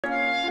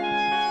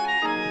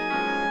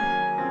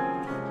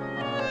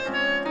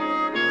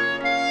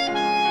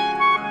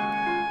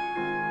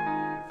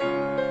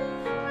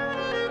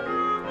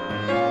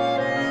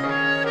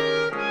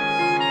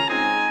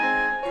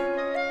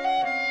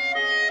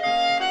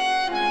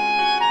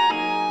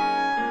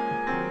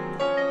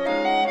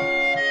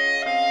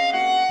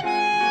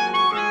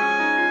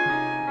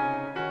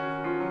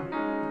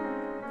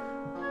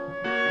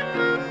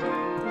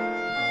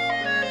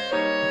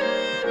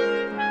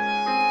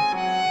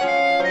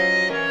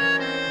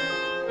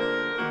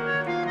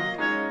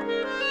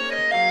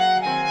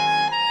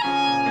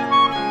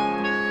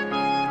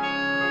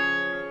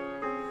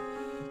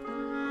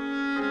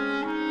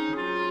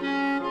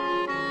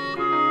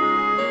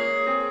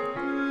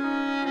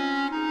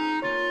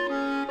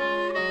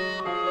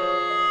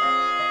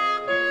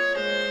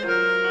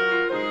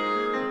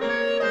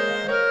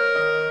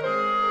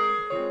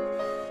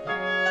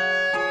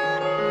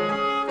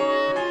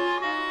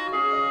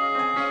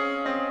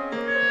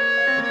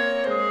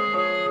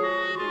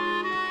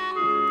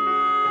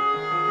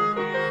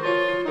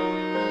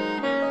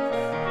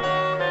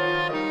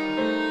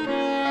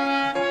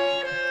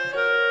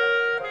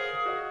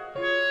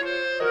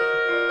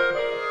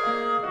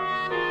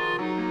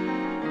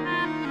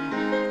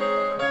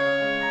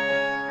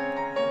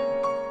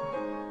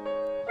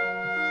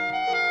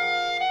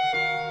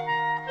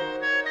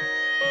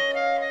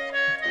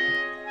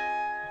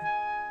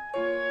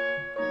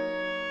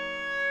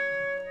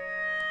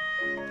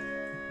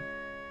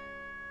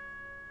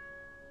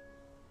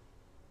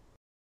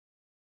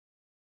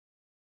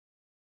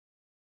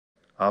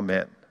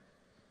Amen.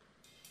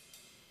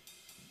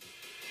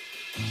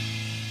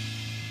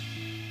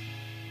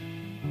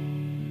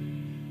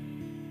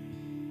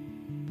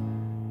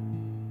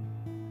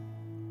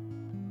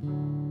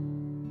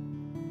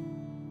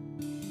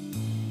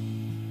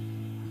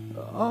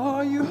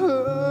 Are you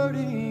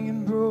hurting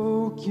and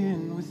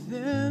broken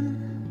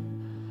within?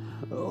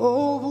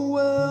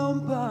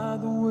 Overwhelmed by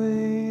the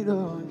weight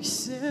of your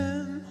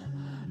sin?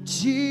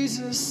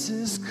 Jesus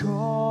is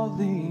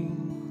calling.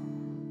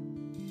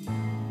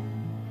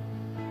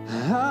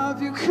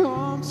 Have you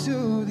come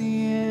to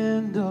the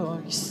end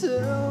of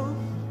yourself?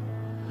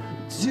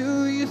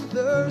 Do you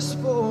thirst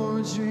for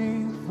a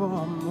drink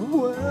from the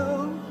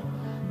well?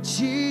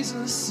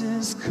 Jesus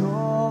is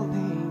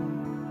calling.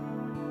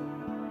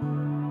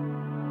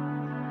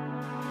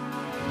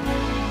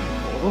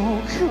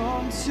 Oh,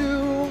 come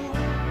to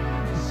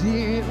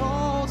the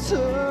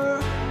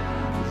altar.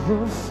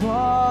 The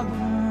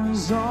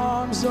Father's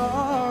arms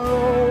are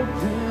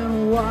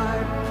open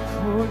wide.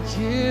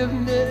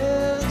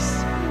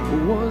 Forgiveness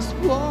was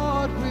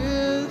bought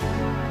with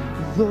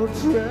the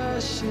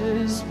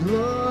precious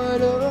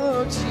blood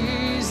of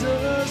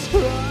Jesus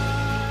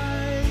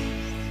Christ.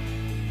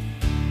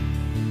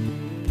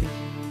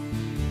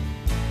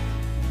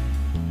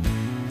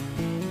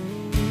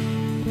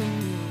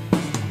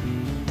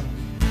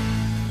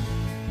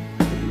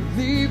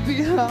 Leave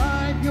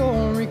behind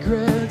your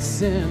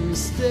regrets and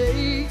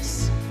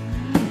mistakes.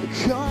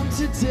 Come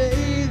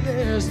today,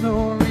 there's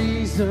no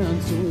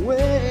reason to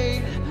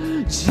wait.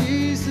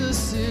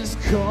 Jesus is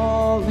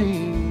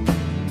calling.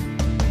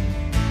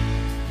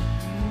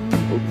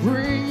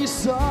 Bring your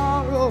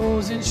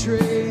sorrows and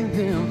trade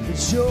them for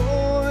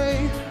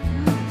joy.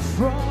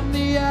 From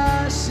the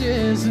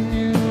ashes, a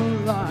new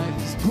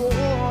life is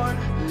born.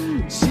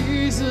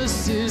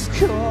 Jesus is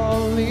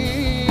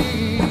calling.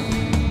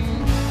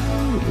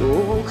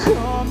 Oh,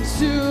 come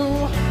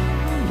to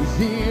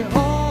the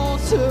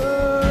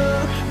altar.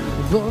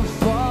 The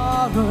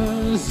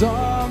Father's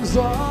arms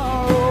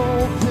are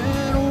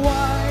open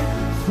wide.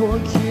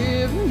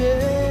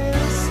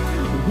 Forgiveness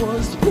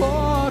was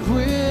bought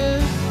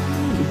with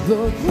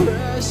the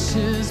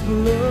precious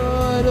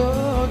blood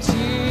of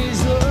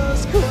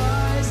Jesus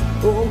Christ.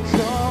 Oh,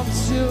 come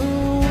to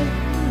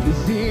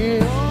the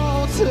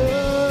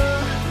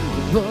altar.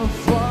 The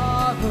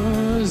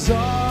Father's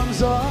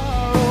arms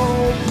are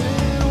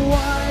open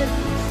wide.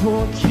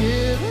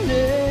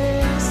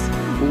 Forgiveness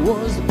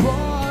was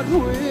bought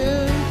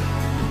with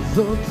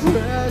the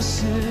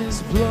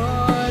precious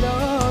blood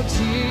of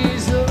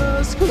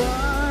Jesus Christ.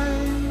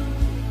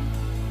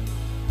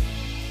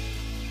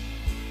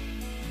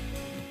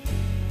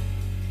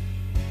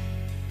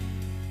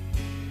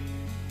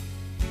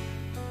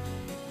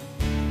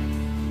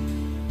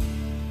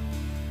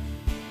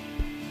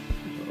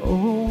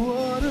 Oh,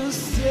 what a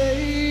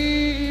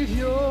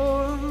Savior.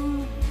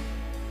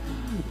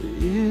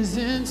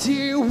 Isn't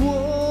He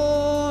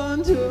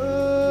wonderful?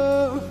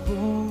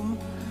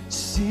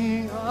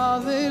 Sing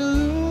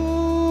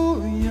hallelujah.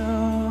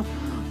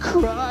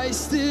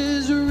 Christ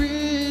is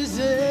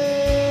risen.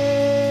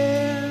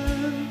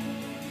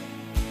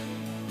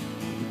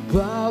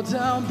 Bow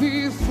down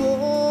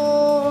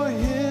before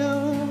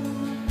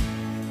Him,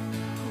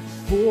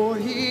 for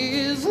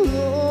He is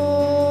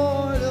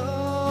Lord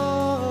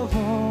of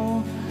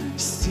all.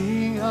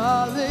 Sing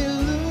hallelujah.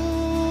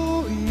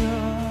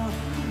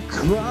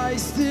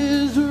 Christ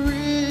is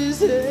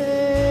risen.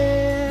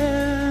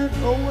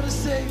 Oh, what a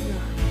Savior.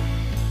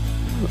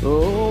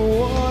 Oh,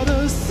 what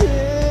a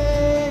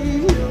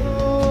Savior.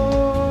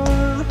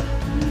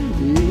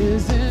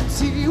 Isn't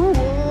He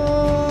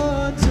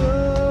wonderful?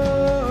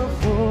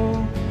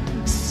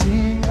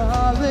 Sing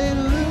hallelujah.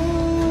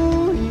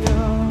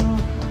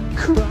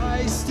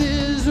 Christ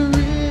is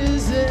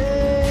risen.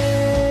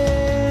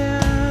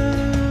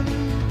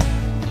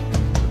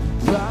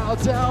 Bow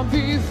down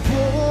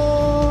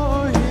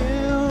before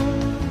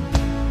Him,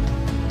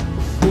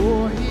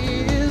 for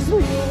He is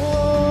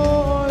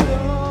Lord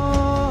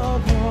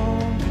of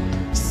all.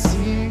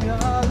 Sing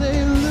hallelujah.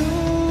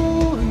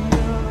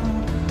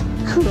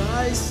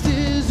 Christ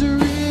is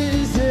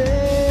risen.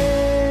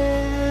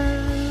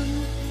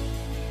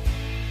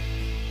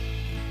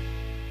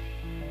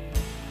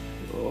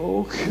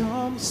 Oh,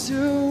 come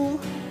to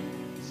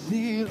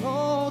the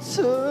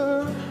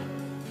altar.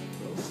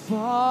 The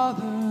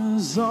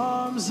Father's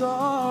arms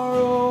are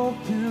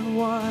open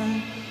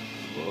wide.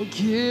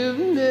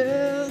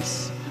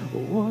 Forgiveness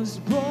was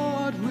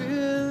bought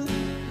with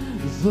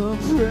the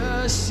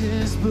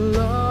precious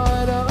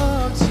blood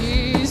of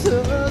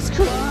Jesus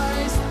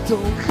Christ.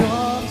 Don't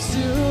come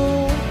to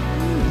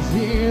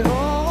the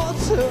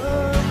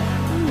altar.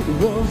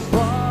 The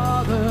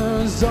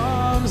Father's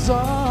arms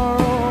are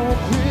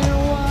open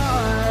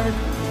wide.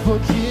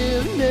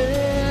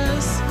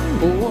 Forgiveness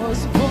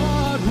was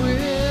bought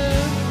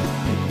with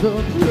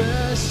the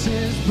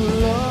precious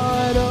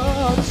blood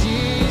of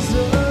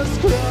Jesus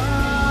Christ.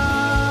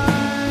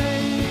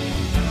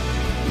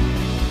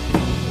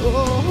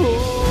 Oh, oh.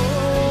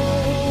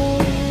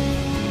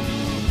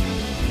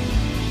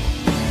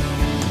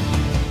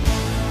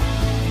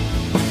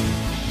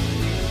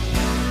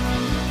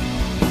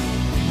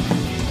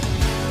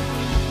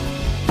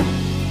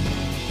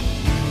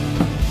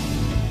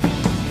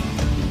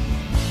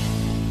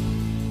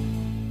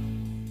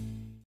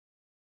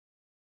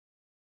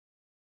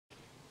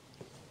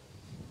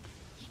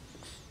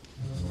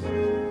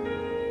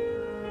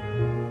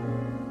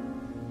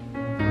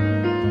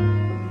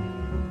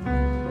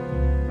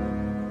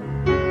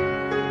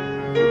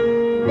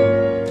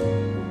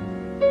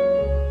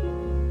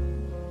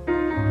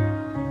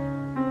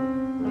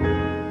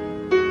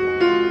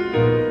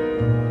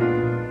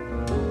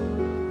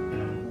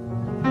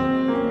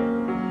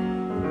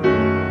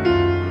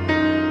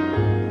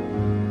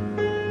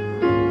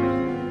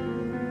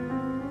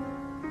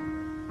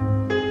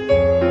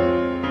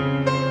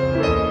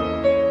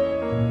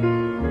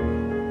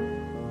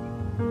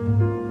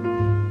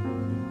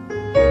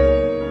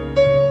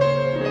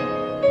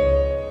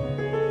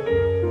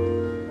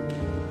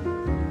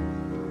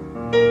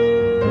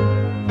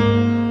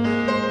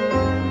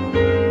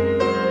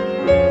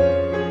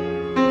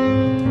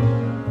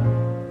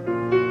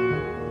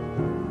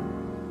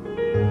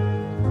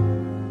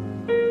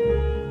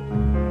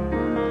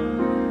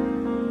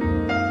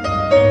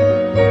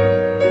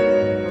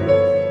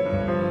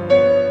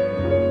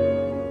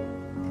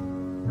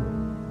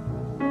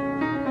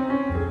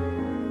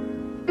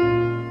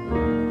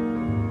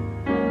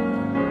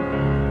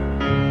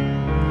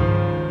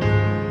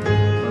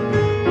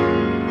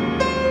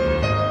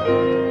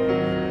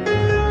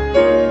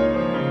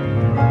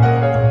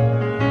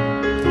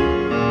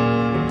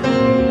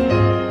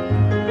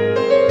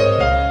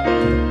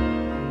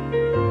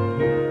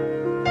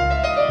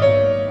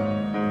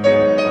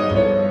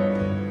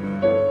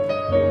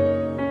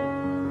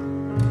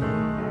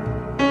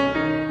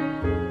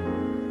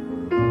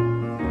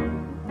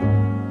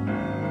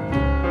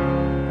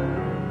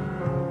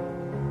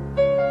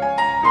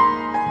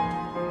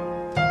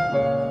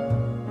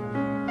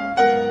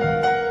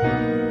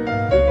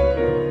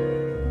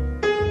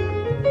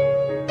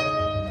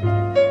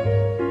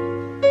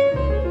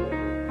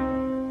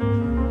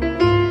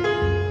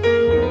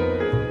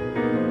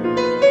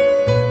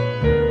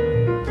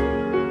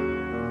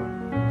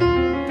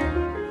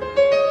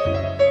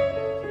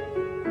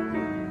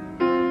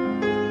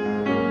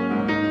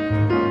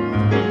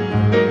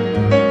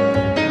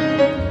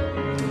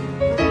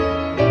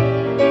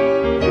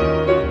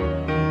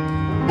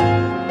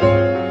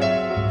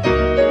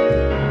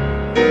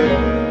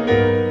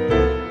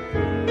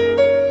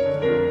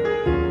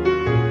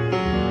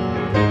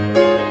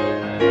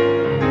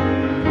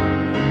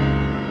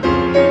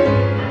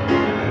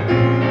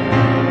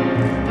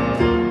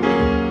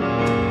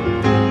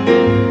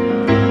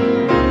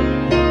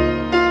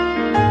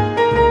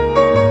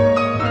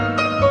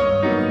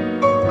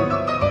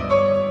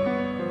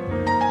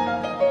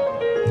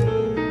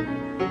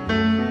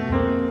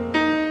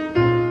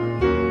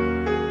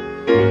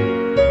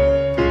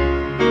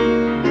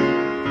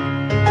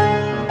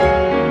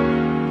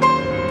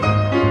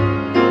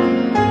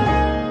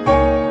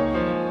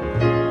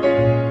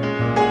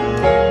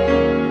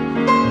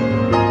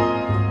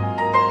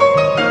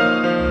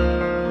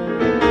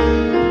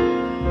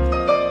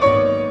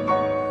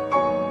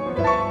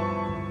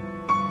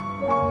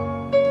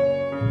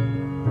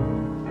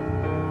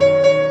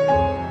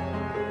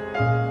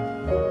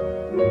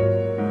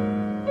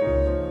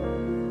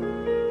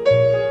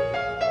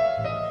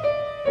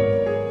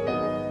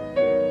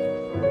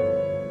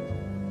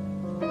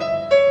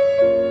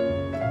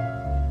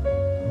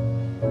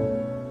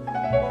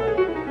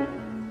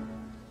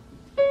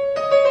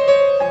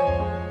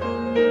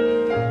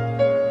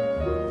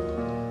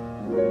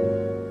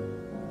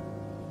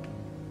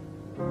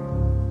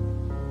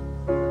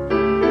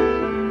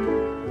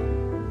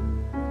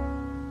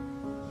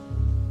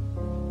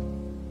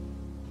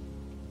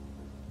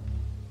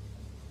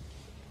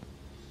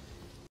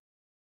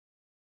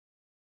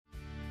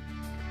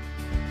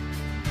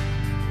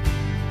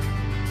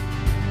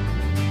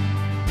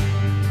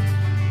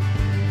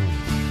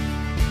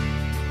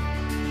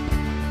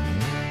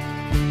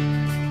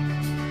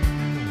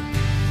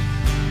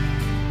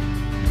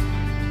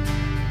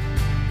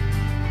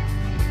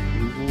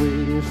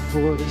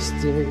 For this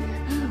day,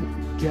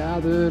 we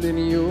gathered in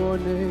your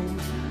name,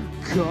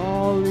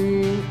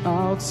 calling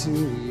out to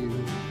you.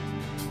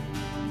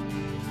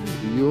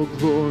 Your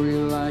glory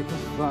like a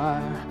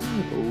fire,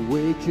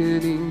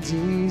 awakening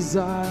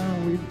desire.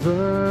 We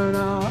burn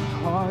our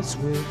hearts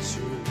with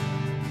truth.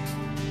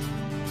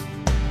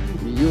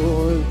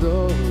 You're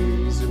the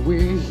reason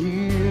we're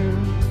here.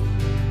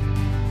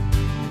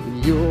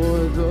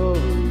 You're the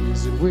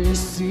reason we're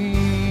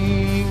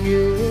singing.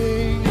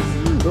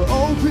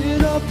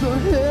 Open up the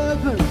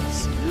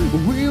heavens,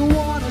 we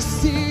want to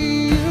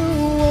see you.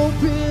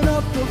 Open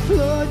up the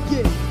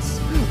floodgates,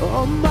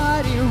 a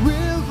mighty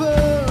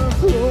river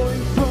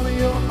flowing from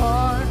your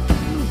heart,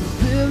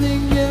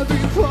 filling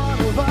every part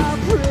of our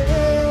praise.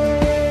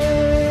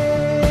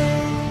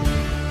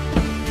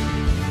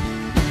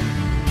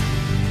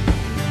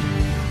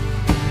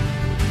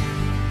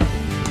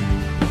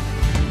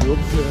 Your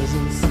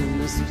presence in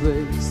this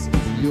place,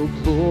 your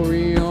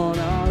glory on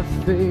our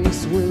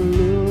face. We're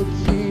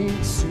looking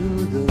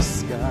to the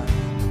sky,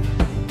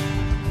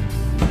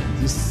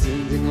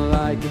 descending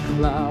like a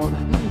cloud.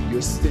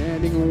 You're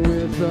standing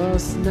with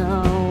us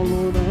now,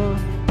 Lord,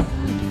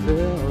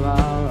 fill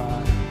our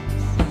eyes.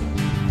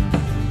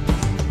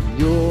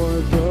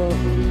 You're the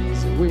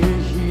reason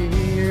we're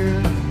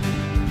here.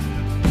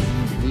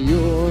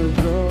 You're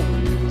the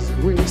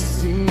reason we're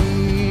singing.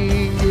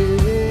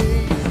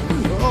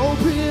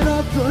 Open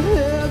up the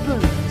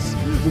heavens,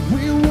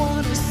 we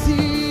want to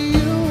see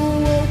you.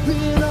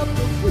 Open up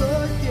the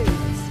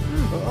floodgates,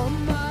 a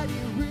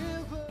mighty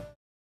river.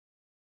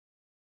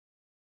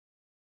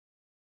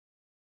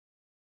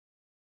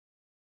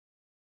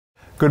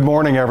 Good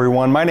morning,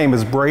 everyone. My name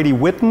is Brady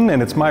Whitten,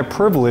 and it's my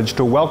privilege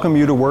to welcome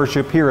you to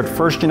worship here at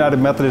First United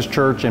Methodist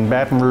Church in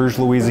Baton Rouge,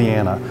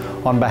 Louisiana.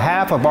 On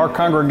behalf of our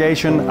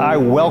congregation, I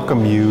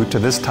welcome you to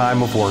this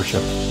time of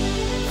worship.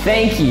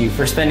 Thank you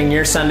for spending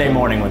your Sunday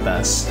morning with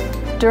us.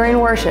 During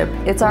worship,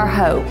 it's our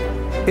hope.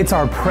 It's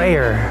our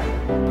prayer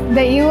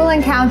that you will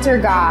encounter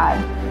God,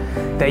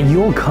 that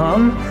you'll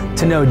come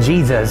to know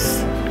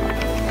Jesus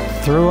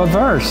through a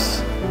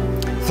verse,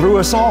 through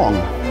a song,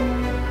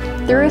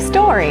 through a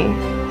story,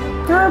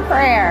 through a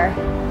prayer,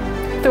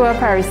 through a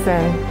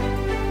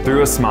person,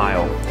 through a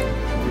smile.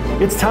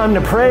 It's time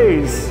to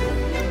praise.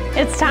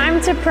 It's time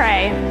to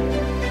pray.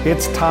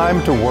 It's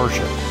time to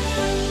worship.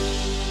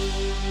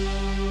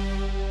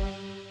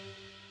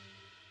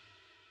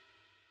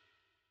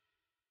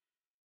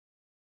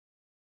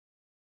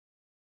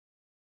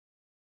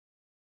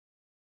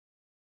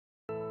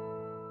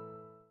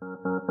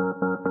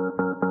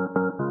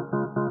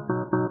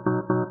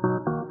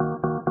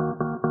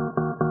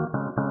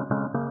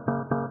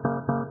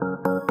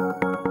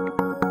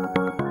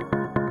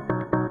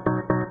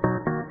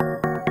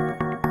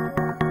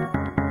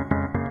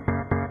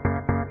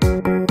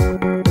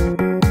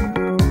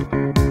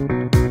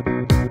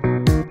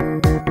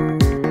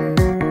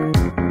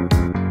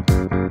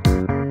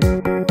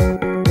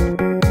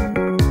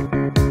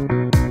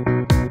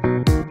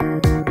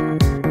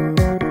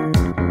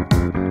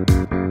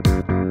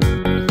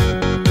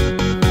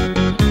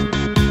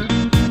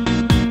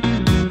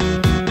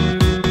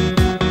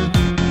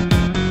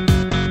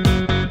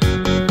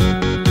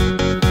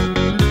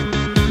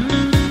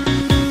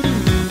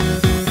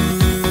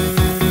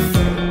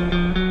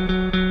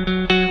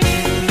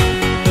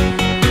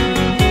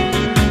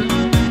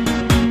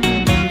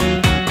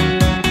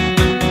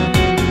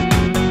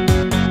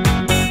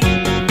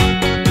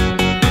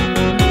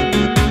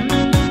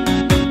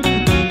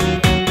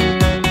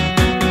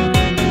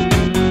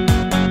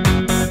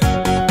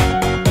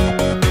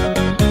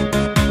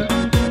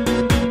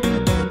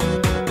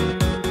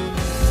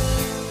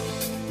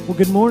 Well,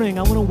 good morning.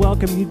 I want to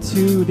welcome you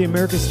to the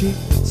America Street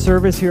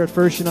service here at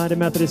First United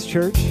Methodist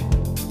Church.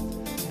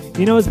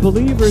 You know, as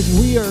believers,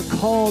 we are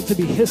called to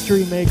be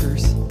history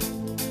makers.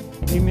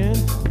 Amen.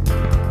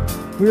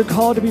 We are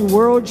called to be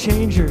world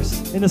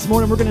changers. And this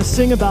morning, we're going to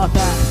sing about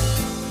that.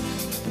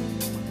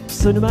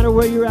 So no matter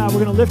where you're at, we're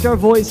going to lift our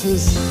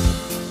voices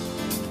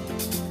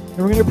and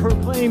we're going to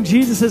proclaim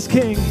Jesus as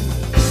King.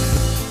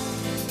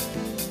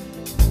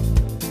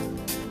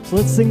 So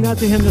let's sing that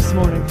to Him this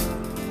morning.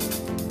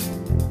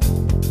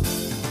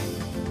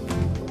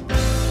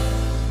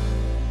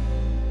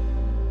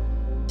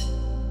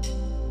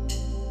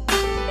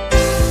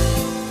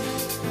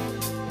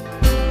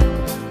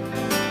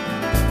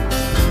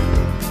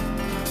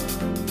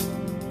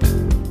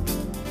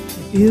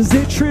 Is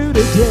it true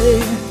today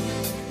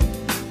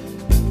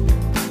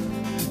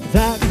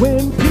that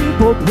when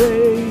people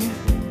pray,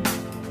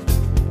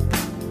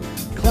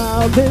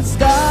 cloudless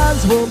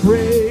skies will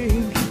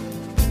break,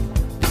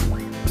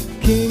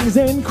 kings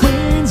and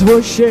queens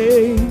will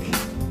shake?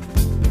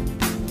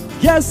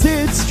 Yes,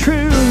 it's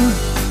true,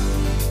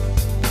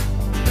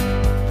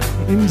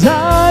 and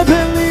I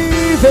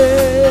believe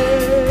it.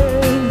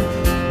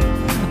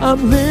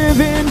 I'm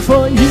living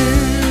for you.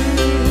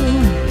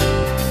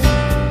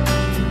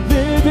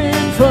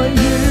 For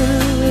you.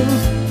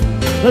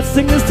 Let's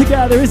sing this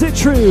together. Is it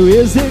true?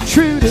 Is it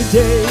true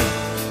today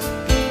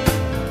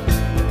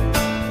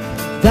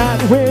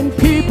that when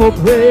people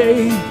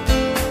pray,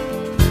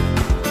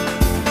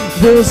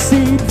 we'll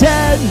see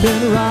dead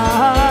men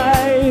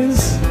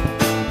rise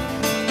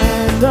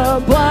and the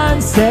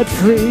blind set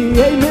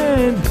free?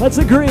 Amen. Let's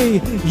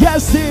agree.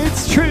 Yes,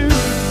 it's true,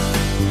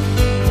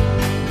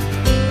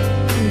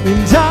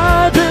 and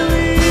I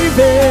believe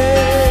it.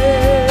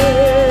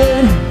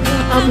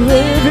 I'm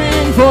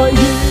living for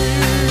you,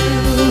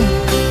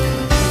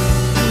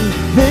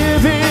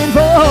 living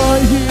for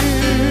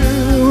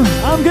you.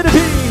 I'm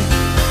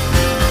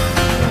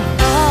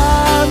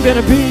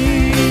gonna be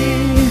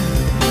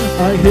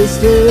a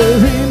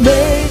history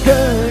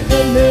maker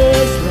in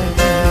this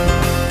land.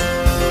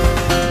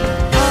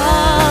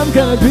 I'm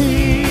gonna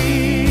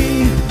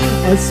be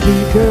a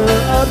speaker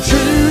of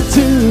truth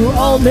to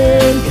all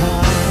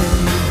mankind.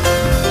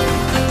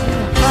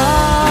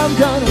 I'm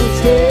gonna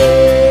stay.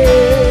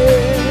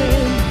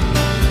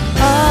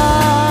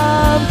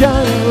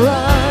 Gonna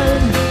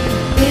run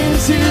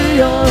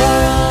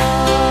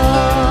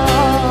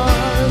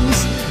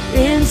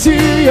into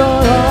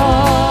your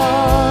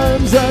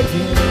arms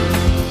again.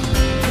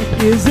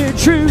 Is it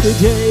true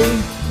today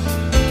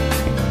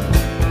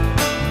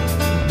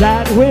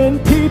that when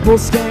people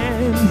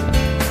stand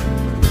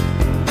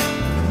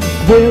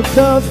with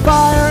the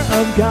fire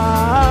of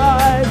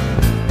God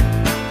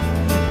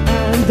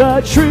and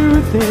the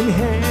truth in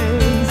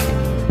hand,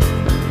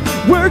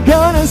 we're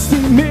gonna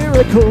see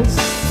miracles?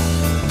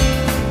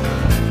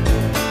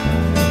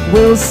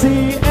 We'll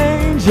see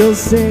angels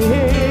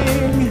sing.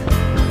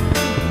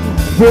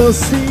 We'll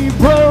see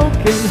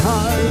broken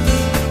hearts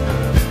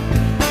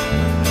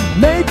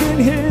making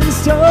His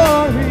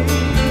story.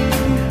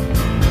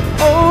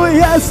 Oh,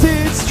 yes,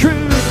 it's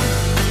true,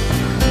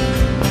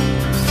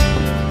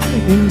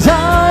 and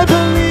I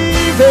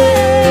believe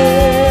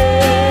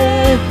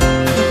it.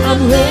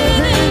 I'm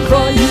living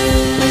for you.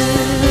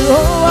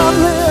 Oh, I'm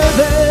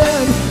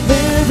living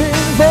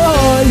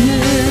for you.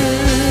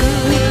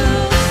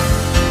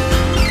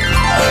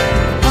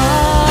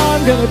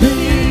 I'm gonna be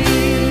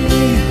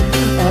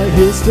a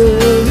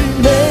history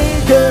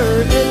maker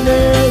in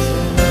this.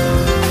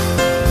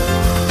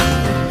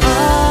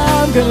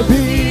 I'm gonna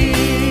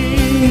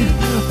be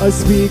a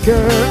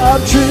speaker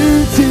of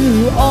truth to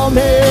all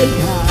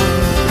mankind.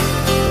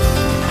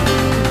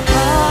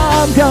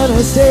 I'm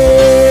gonna stand.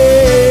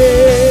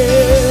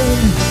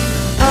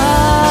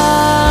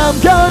 I'm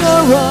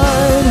gonna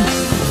run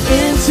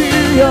into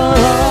your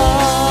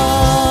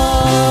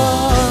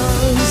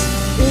arms,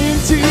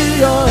 into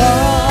your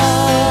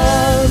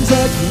arms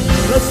again.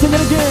 Let's sing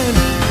it again.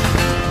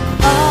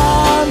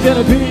 I'm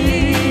gonna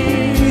be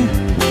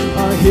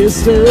a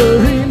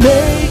history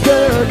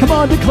maker. Come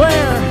on,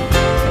 declare.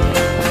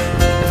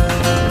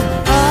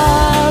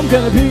 I'm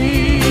gonna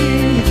be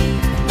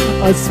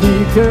a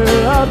speaker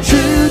of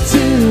truth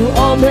to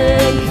all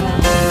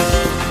mankind.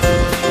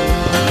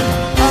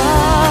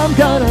 I'm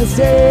gonna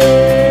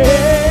stand.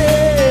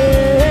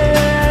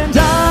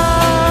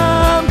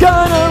 I'm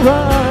gonna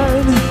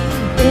run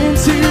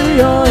into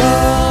your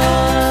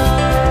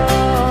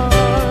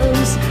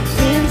arms,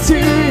 into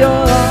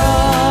your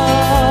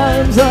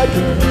arms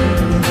again,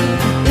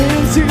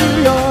 into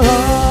your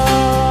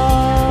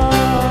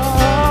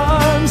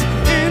arms,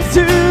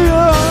 into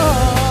your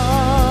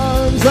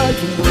arms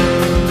again.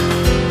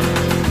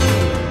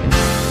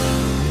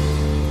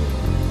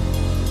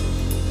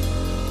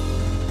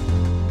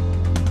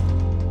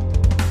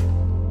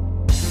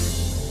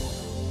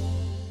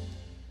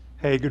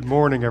 Hey, good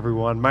morning,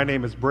 everyone. My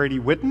name is Brady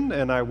Witten,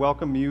 and I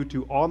welcome you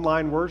to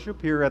online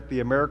worship here at the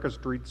America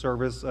Street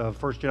service of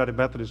First United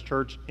Methodist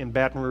Church in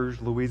Baton Rouge,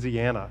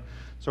 Louisiana.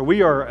 So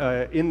we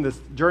are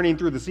journeying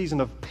through the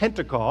season of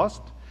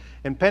Pentecost,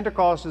 And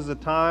Pentecost is a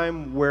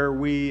time where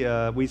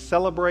we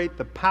celebrate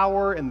the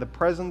power and the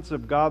presence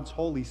of God's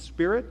Holy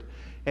Spirit.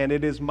 And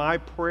it is my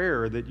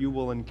prayer that you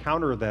will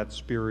encounter that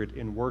Spirit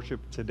in worship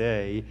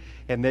today,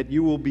 and that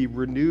you will be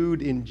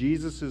renewed in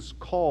Jesus'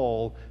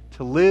 call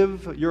to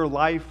live your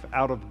life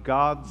out of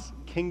God's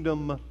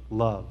kingdom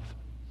love.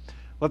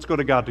 Let's go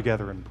to God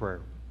together in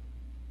prayer.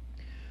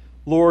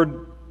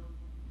 Lord,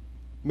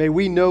 may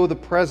we know the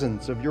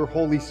presence of your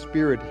Holy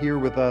Spirit here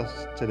with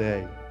us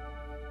today.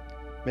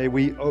 May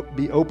we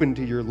be open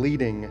to your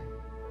leading,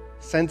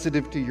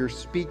 sensitive to your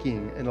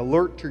speaking, and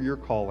alert to your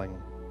calling.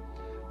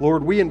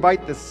 Lord, we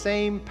invite the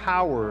same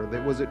power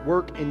that was at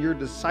work in your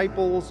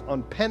disciples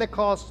on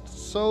Pentecost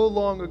so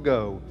long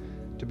ago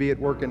to be at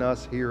work in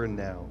us here and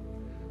now.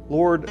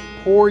 Lord,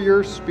 pour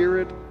your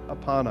Spirit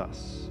upon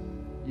us.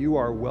 You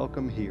are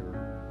welcome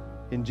here.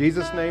 In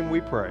Jesus' name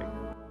we pray.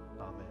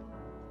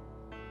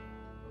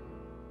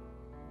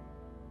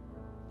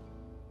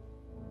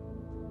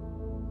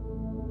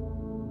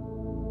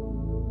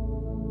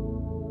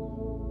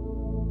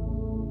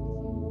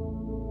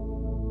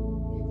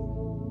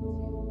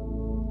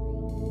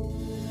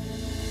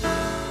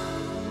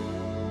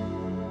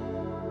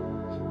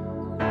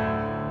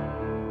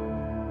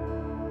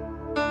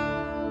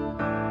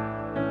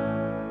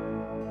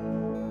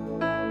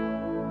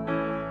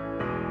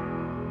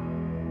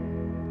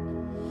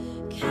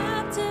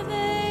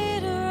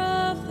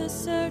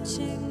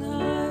 Searching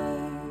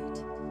heart,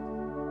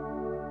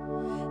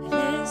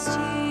 this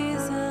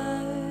Jesus,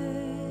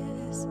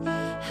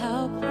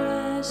 how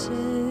precious,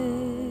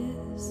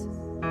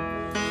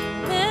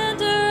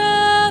 mender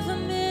of a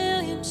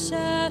million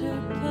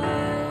shattered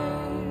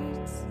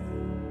parts,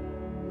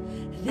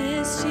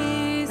 this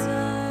Jesus,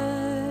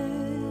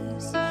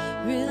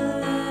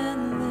 relentless.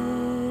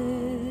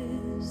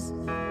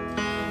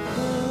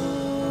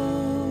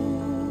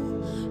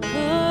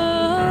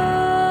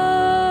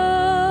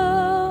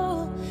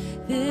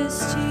 This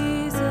Jesus.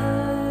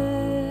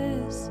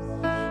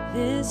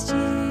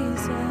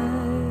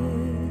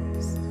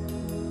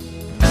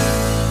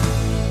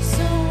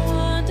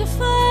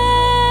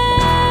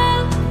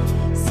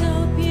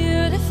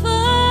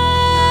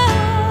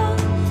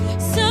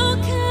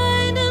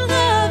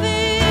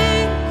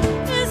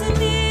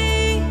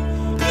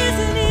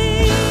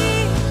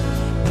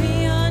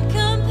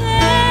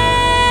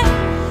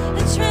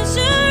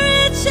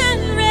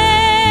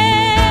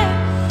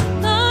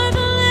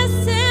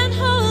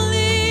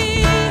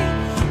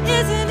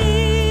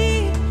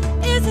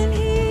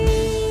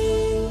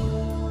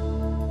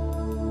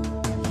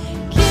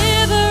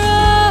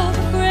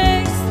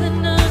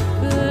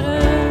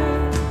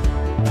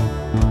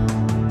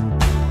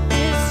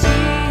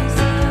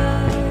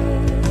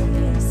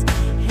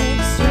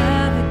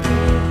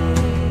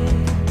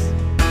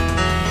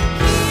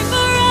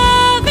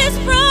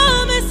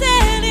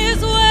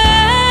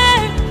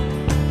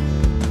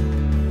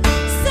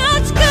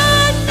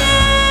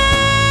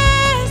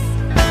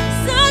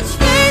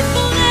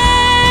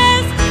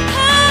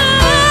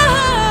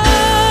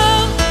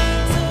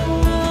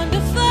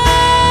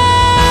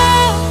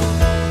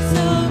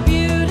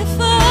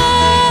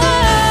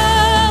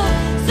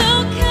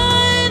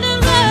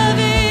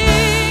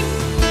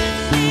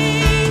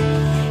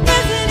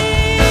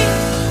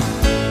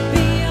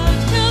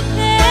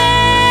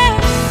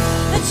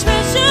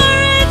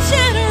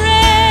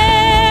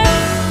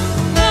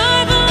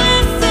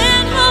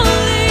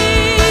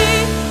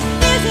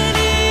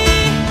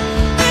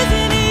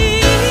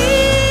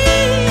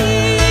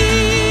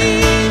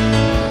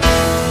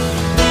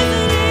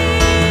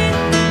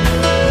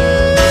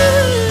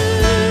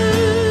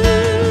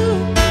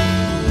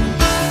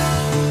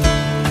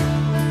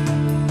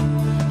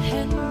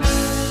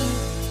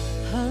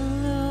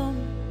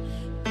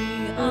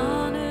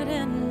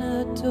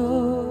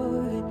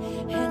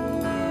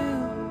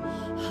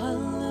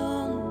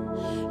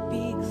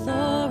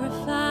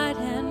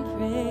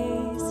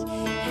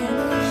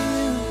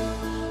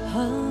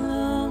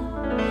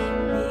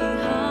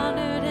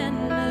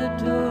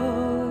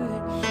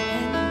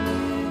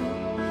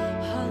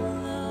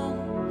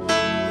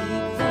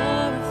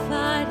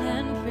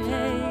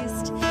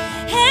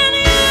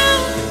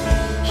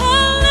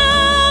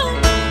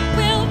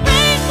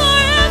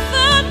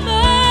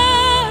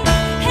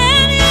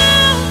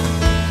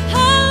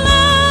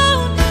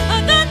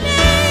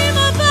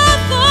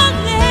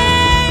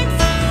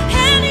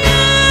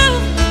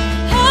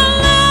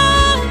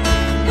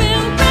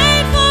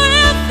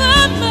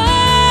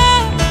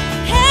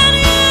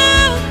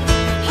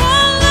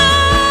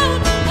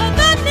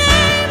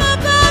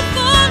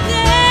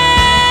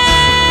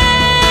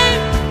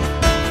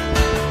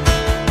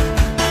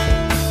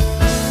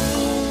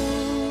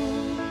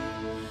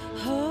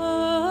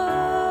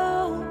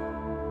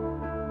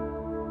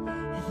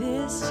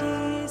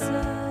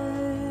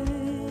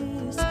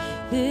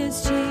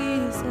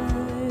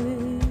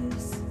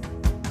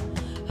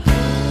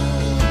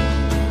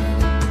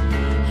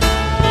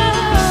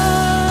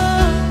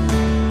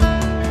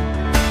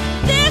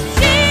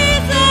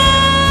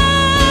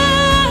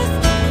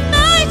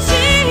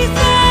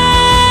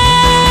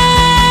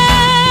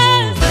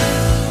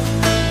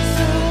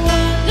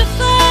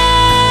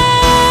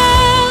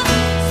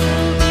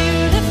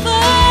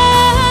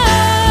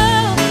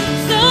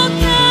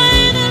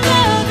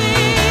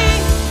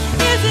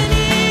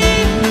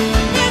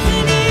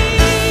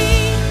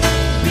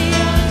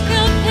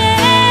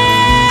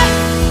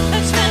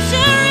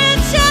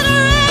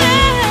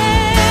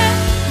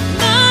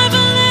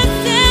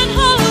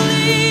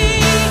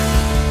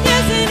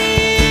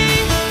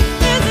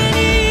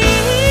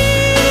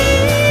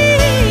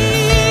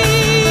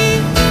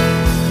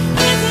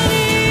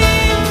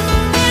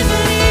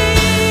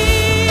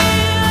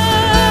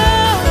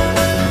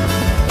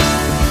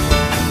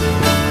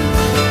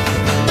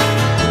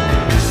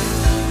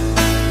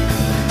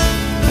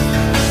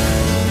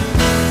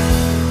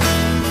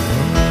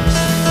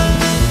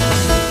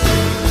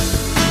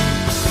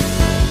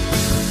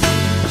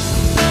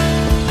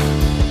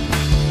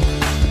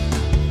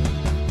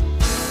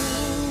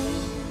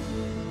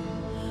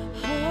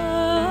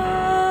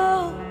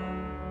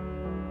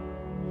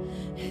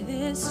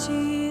 this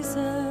Jesus,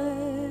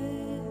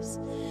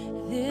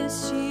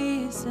 this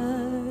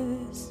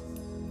Jesus.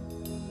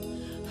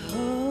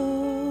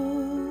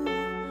 Oh,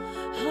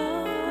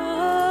 oh,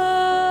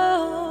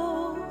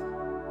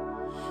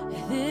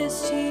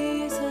 this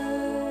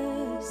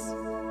Jesus,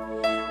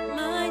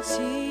 my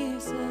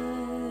Jesus.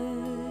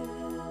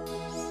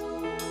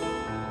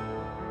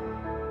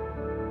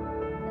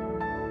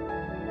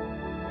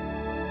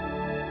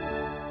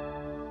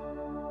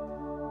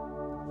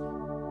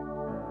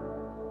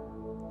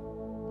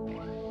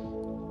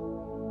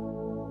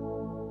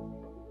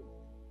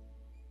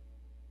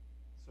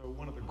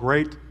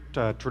 Great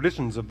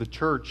traditions of the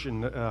church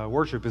in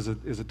worship is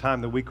a time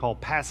that we call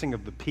passing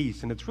of the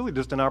peace, and it's really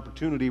just an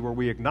opportunity where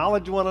we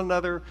acknowledge one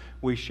another,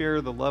 we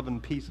share the love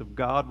and peace of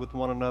God with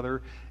one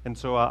another. And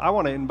so I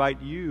want to invite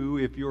you,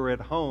 if you're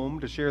at home,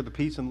 to share the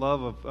peace and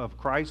love of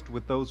Christ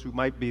with those who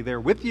might be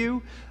there with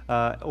you,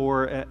 and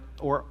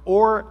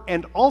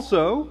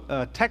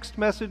also text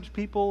message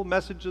people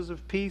messages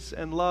of peace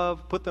and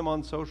love, put them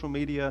on social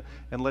media,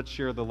 and let's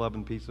share the love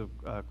and peace of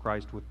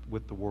Christ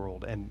with the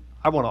world. And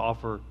I want to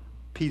offer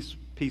peace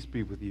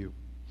be with you.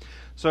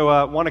 So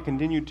I want to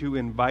continue to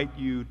invite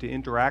you to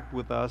interact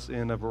with us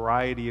in a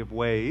variety of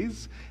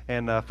ways.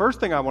 And first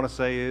thing I want to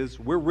say is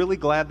we're really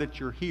glad that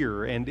you're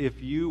here. And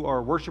if you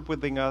are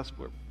worshiping us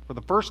for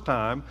the first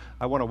time,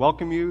 I want to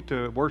welcome you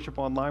to worship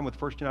online with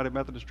First United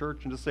Methodist Church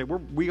and just say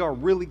we are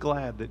really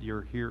glad that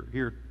you're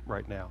here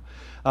right now.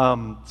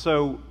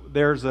 So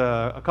there's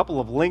a couple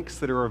of links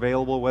that are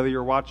available, whether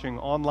you're watching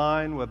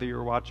online, whether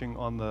you're watching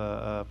on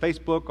the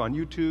Facebook, on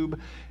YouTube,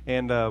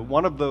 and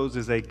one of those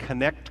is a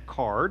Connect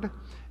card.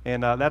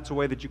 And that's a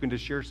way that you can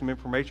just share some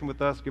information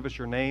with us, give us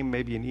your name,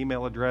 maybe an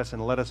email address,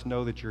 and let us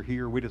know that you're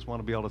here. We just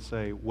want to be able to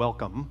say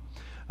welcome.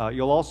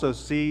 You'll also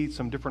see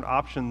some different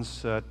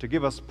options to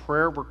give us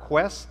prayer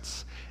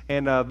requests.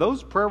 And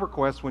those prayer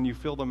requests, when you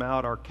fill them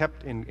out, are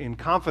kept in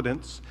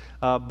confidence.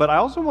 But I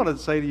also want to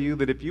say to you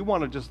that if you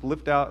want to just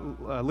lift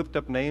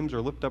up names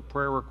or lift up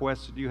prayer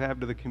requests that you have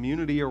to the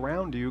community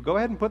around you, go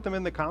ahead and put them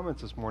in the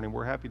comments this morning.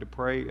 We're happy to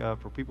pray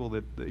for people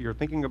that you're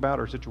thinking about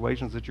or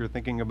situations that you're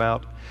thinking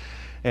about.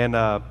 And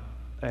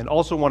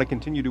also want to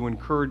continue to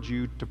encourage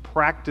you to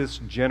practice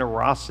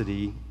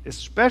generosity,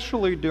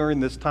 especially during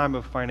this time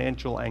of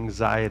financial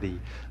anxiety.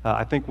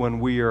 I think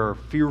when we are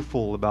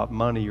fearful about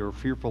money or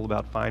fearful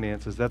about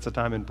finances, that's a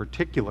time in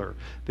particular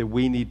that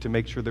we need to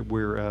make sure that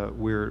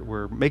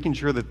we're making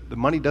sure that the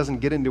money doesn't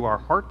get into our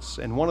hearts.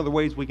 And one of the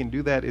ways we can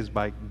do that is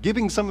by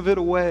giving some of it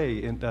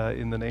away in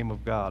the name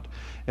of God.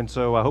 And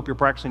so I hope you're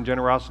practicing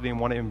generosity and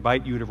want to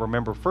invite you to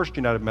remember First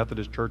United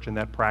Methodist Church in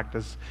that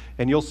practice.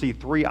 And you'll see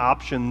three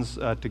options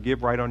to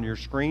give right on your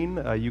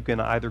screen. You can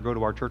either go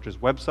to our church's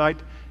website,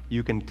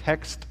 you can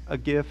text a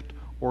gift,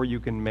 or you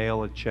can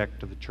mail a check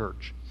to the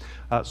church.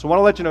 So I want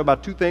to let you know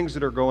about two things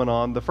that are going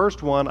on. The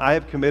first one, I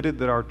have committed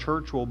that our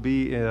church will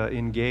be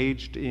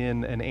engaged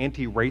in an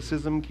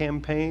anti-racism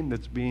campaign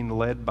that's being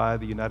led by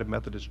the United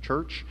Methodist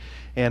Church.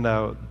 And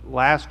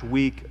last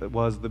week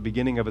was the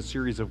beginning of a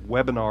series of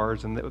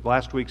webinars, and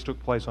last week's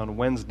took place on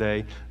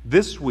Wednesday.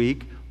 This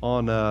week,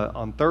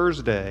 on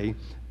Thursday,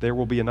 there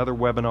will be another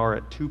webinar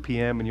at 2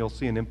 p.m., and you'll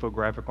see an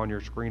infographic on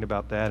your screen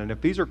about that. And if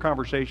these are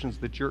conversations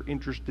that you're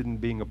interested in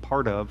being a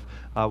part of,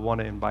 I want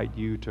to invite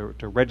you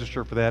to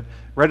register for that.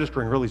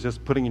 Registering really is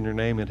just putting in your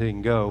name and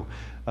hitting go,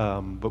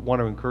 but want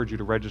to encourage you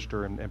to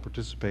register and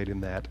participate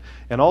in that.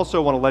 And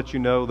also want to let you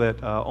know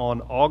that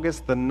on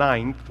August the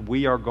 9th,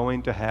 we are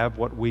going to have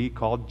what we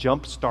call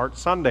Jump Start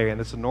Sunday, and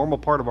it's a normal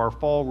part of our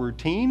fall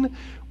routine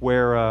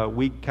where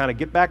we kind of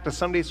get back to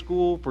Sunday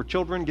school for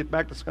children, get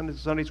back to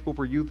Sunday school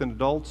for youth and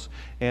adults,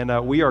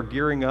 and we are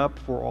gearing up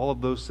for all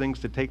of those things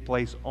to take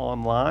place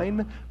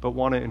online, but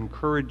want to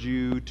encourage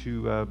you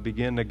to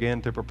begin again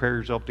to prepare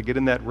yourself to get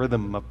in that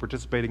rhythm of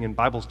participating in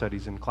Bible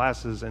studies and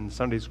classes and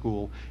Sunday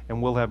school,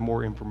 and we'll have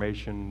more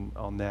information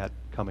on that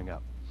coming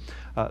up.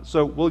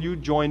 So will you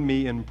join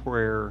me in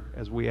prayer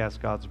as we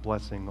ask God's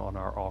blessing on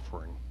our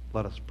offering?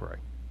 Let us pray.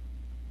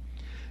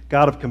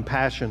 God of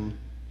compassion,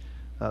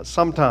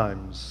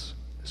 sometimes,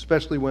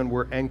 especially when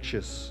we're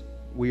anxious,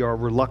 we are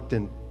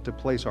reluctant to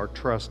place our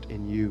trust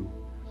in you.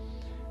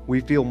 We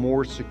feel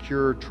more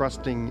secure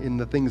trusting in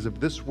the things of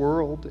this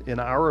world, in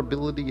our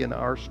ability and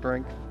our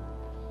strength.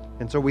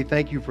 And so we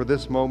thank you for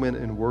this moment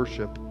in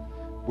worship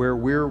where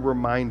we're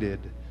reminded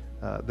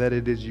that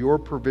it is your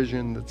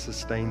provision that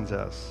sustains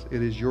us.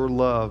 It is your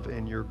love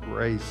and your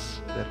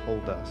grace that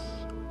hold us.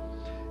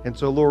 And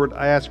so, Lord,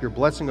 I ask your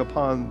blessing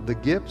upon the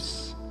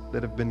gifts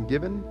that have been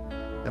given,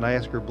 and I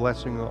ask your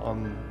blessing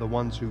on the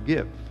ones who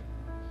give.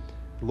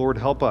 Lord,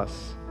 help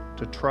us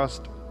to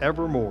trust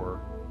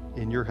evermore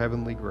in your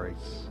heavenly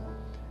grace.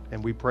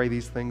 And we pray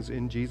these things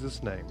in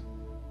Jesus' name.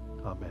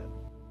 Amen.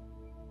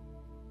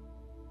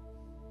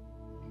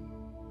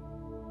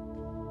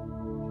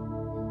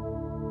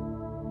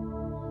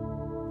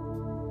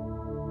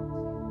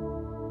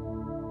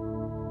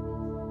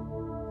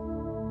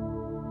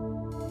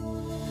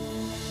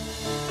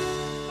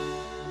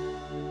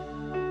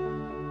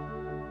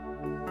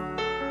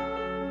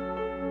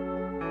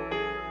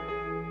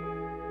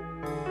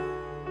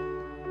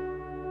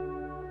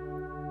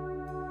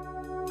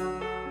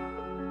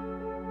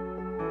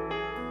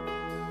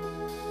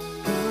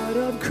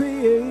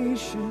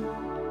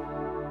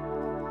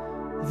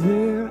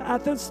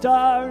 at the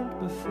start,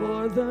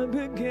 before the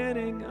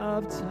beginning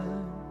of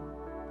time.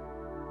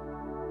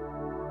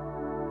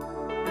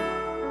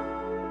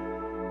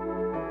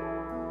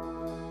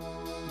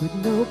 With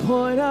no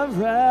point of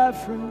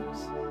reference,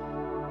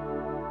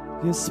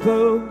 you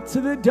spoke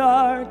to the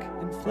dark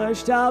and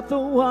fleshed out the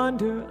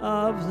wonder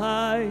of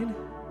light.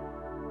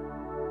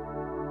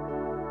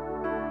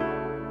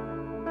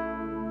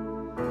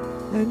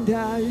 And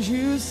as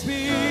you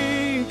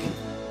speak,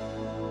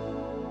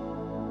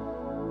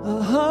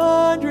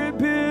 100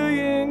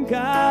 billion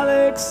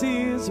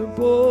galaxies are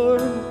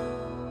born.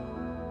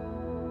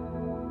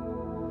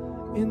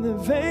 In the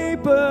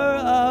vapor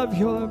of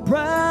your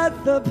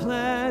breath, the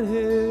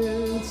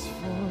planets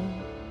form.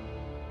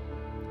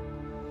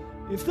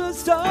 If the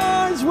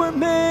stars were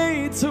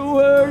made to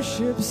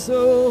worship,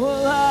 so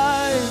will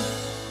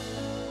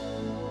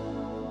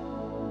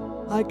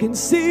I can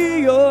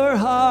see your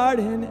heart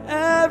in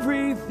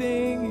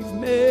everything you've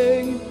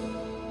made.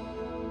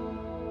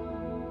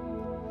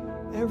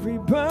 Every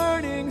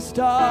burning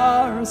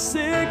star, a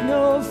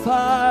signal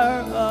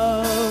fire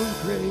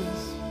of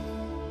grace.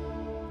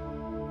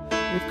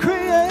 If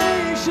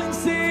creation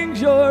sings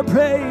your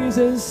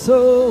praises,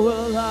 so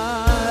will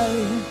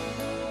I.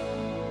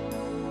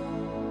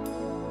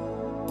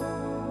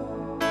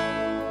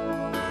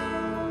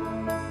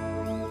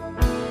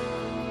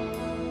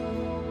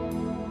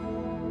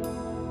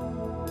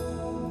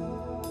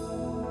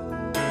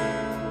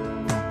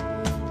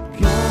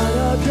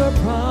 Your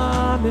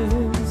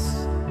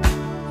promise,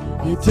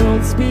 you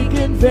don't speak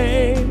in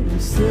vain, your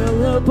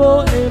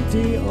syllable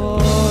empty or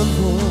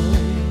void.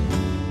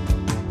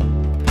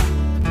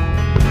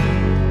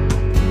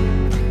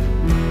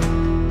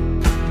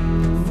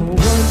 For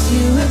once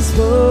you have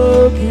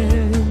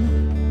spoken,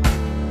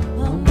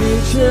 all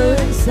nature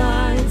and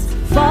signs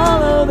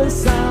follow the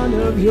sound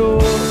of your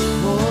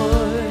voice.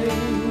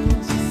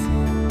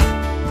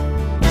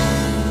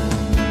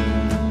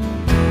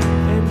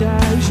 And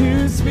as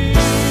you speak,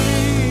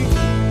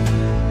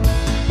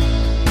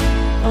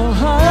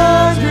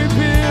 100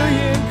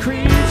 billion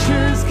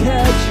creatures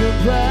catch your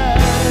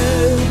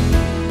breath,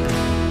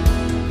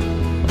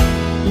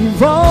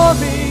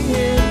 evolving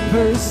in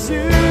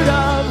pursuit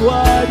of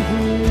what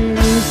you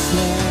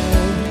said.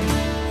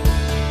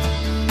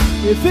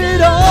 If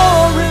it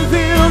all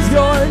reveals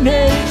your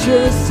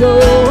nature, so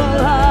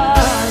will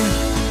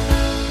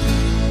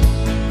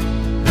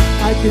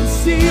I can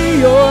see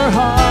your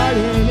heart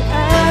in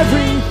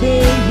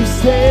everything you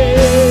say.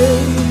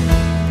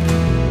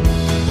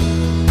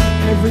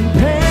 Every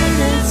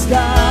painted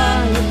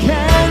sky, a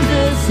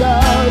canvas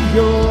of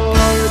your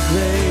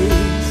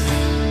grace.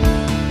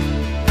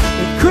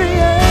 If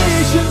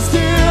creation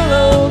still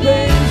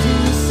obeys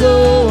you, so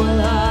will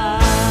I.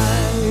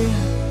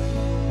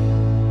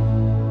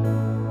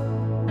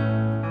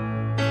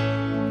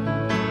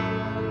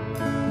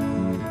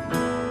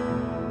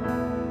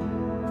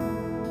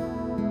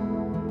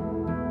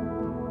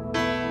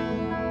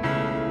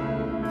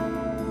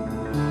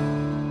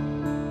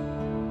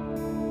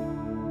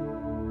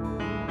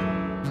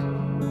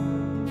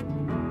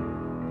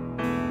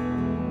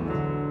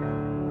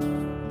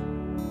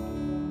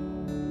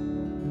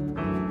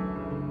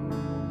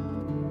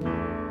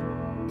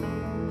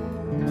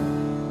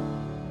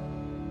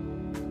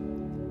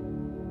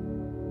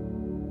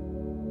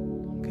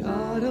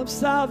 Of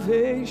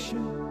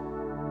salvation,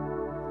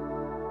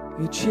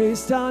 you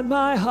chased down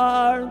my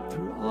heart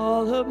through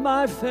all of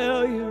my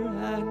failure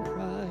and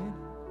pride.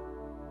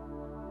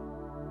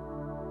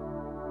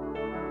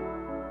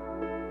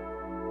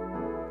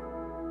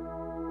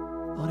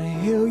 On a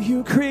hill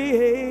you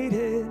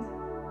created,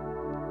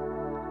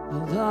 the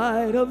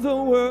light of the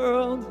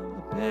world,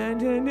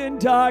 abandoned in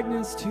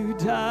darkness to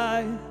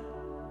die.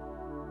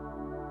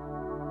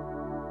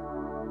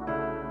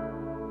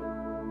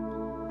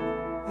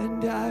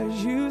 And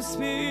as you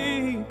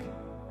speak,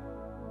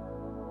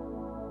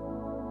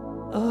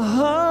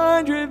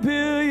 100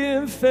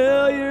 billion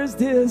failures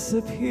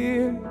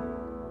disappear.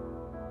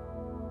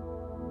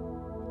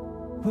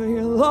 Where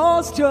you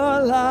lost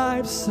your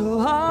life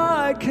so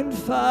I can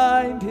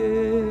find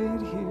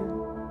it here.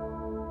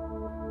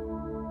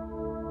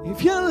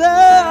 If you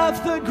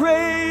left the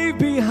grave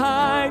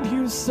behind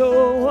you,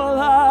 so will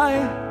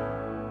I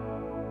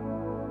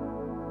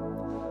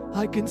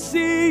can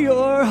see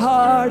your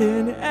heart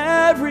in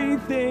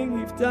everything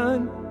you've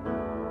done.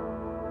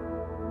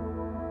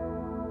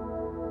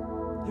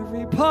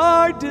 Every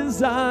part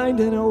designed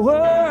in a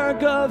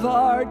work of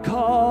art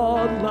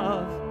called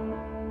love.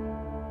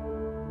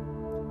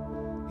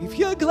 If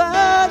you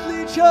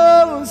gladly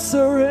chose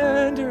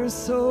surrender,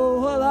 so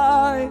will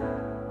I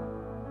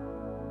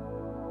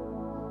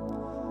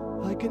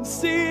can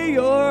see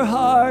your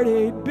heart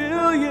 8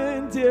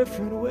 billion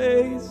different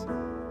ways.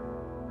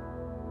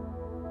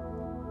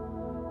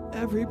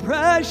 Every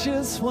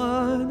precious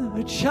one,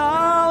 a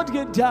child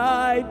you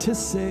died to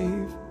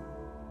save.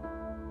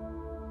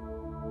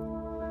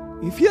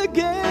 If you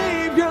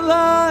gave your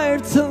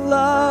life to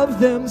love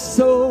them,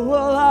 so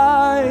will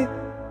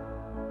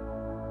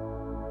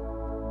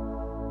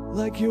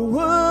like you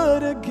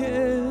would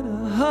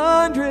again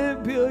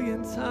 100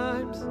 billion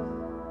times.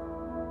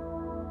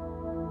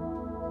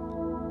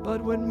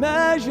 But when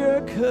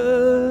measure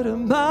could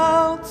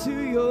amount to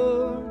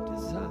your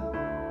desire,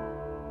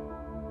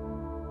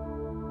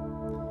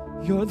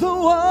 you're the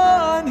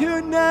one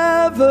who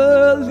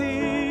never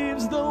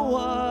leaves the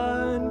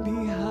one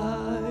behind.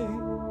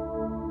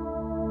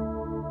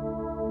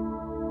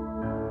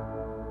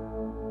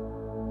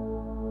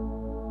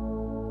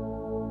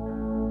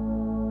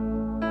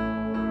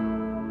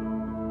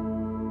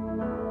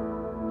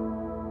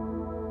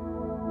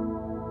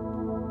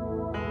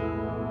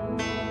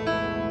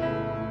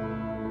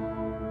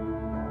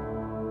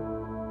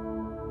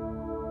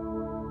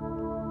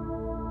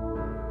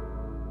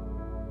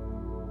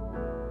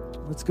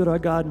 Let's go to our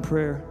God in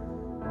prayer.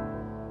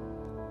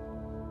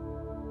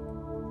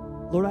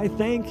 Lord, I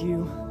thank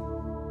you.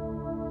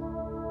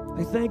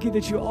 I thank you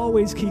that you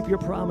always keep your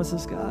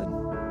promises, God.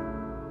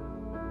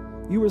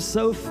 You are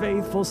so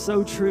faithful,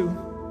 so true.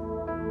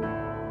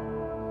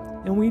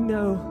 And we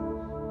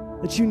know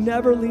that you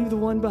never leave the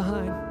one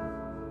behind.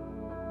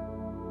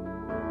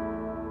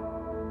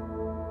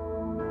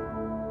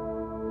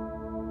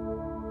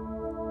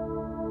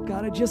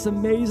 God, it just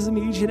amazes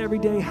me each and every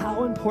day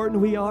how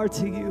important we are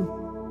to you.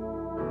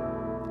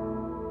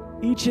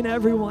 Each and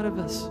every one of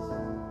us.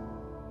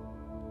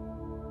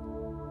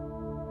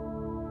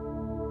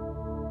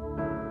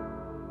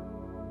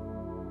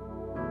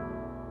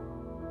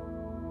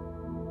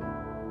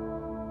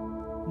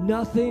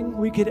 Nothing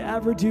we could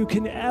ever do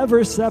can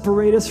ever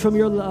separate us from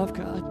your love,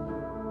 God.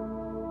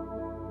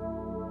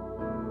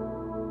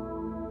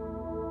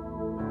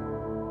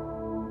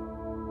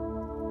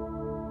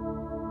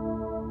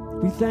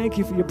 We thank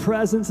you for your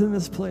presence in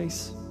this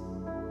place.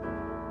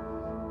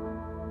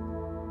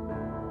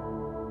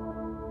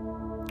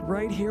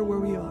 Right here where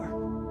we are.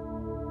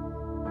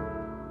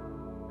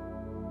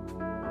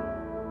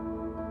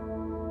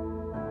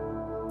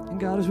 And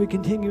God, as we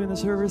continue in the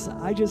service,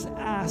 I just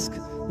ask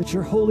that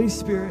your Holy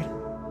Spirit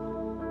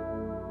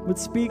would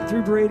speak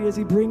through Brady as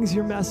he brings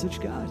your message,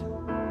 God.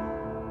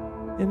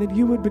 And that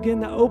you would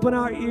begin to open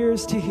our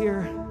ears to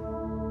hear,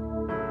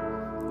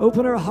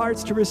 open our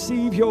hearts to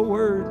receive your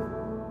word.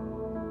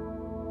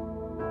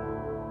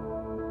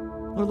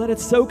 Lord, let it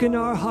soak into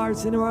our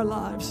hearts, into our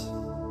lives.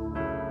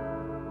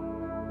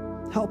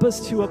 Help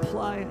us to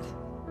apply it.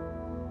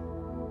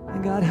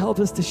 And God, help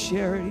us to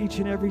share it each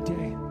and every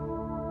day.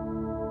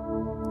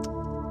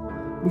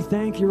 We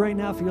thank you right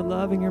now for your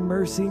love and your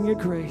mercy and your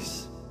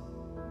grace.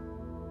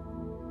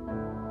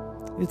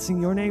 It's in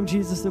your name,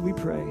 Jesus, that we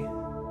pray.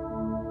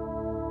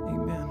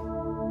 Amen.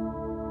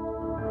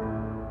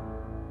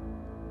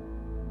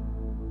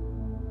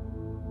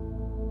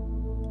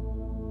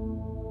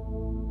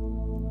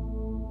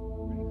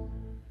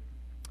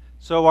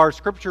 So our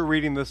scripture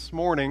reading this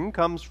morning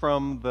comes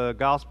from the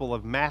Gospel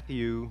of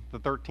Matthew, the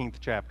 13th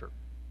chapter.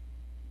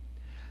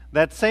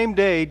 That same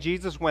day,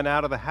 Jesus went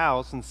out of the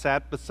house and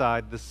sat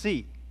beside the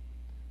sea.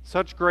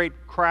 Such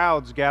great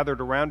crowds gathered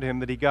around him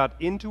that he got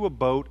into a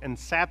boat and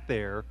sat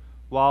there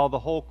while the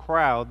whole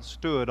crowd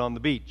stood on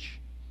the beach.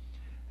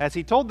 As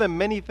he told them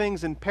many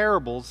things in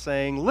parables,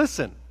 saying,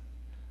 "Listen,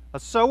 a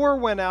sower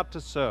went out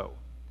to sow,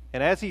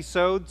 and as he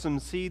sowed, some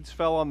seeds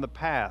fell on the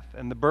path,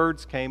 and the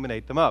birds came and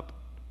ate them up.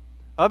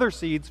 Other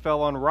seeds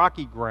fell on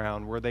rocky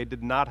ground where they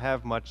did not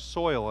have much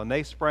soil, and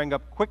they sprang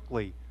up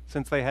quickly,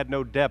 since they had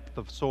no depth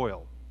of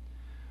soil.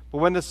 But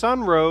when the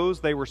sun rose,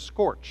 they were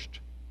scorched,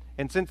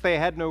 and since they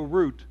had no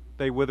root,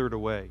 they withered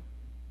away.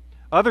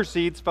 Other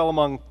seeds fell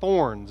among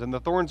thorns, and the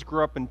thorns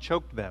grew up and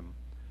choked them.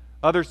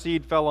 Other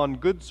seed fell on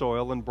good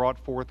soil and brought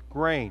forth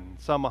grain,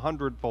 some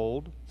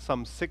 100-fold,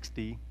 some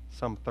 60,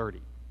 some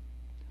 30.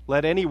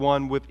 Let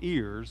anyone with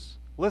ears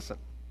listen.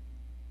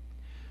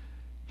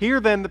 Hear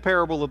then the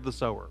parable of the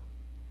sower.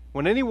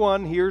 When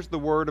anyone hears the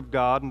word of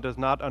God and does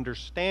not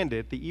understand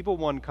it, the evil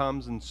one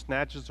comes and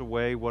snatches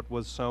away what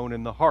was sown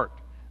in the heart.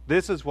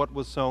 This is what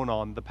was sown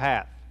on the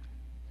path.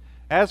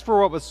 As for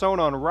what was sown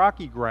on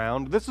rocky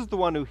ground, this is the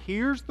one who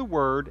hears the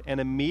word and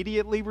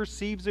immediately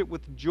receives it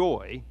with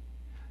joy.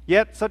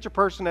 Yet such a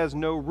person has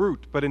no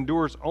root, but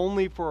endures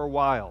only for a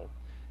while.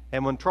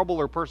 And when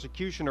trouble or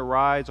persecution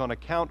arise on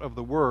account of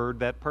the word,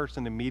 that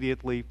person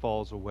immediately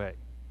falls away.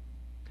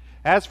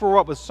 As for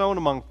what was sown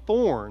among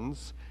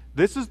thorns,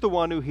 this is the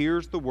one who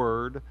hears the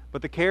word,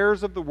 but the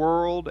cares of the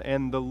world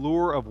and the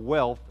lure of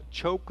wealth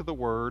choke the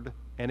word,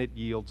 and it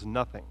yields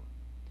nothing.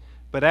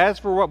 But as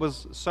for what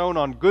was sown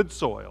on good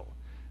soil,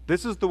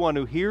 this is the one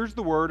who hears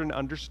the word and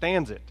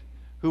understands it,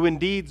 who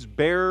indeed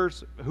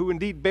bears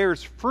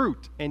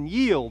fruit and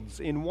yields,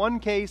 in one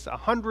case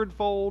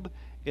 100-fold,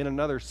 in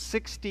another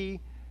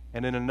 60,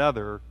 and in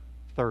another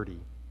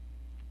 30.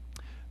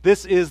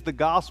 This is the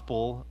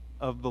gospel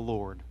of the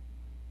Lord.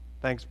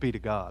 Thanks be to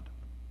God.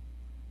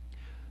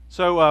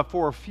 So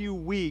for a few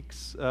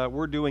weeks,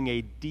 we're doing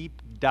a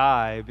deep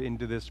dive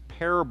into this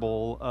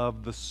parable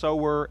of the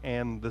sower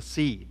and the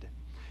seed.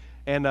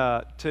 And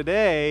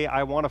today,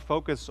 I want to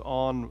focus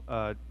on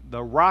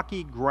the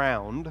rocky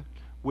ground,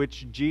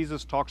 which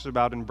Jesus talks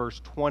about in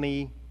verse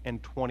 20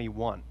 and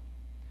 21.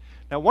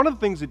 Now, one of the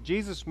things that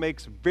Jesus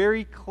makes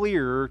very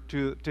clear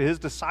to his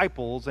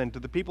disciples and to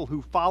the people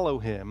who follow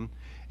him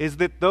is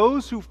that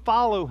those who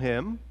follow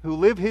him, who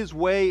live his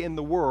way in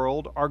the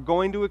world, are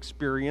going to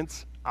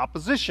experience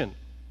opposition.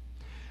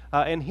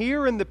 And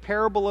here in the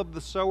parable of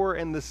the sower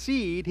and the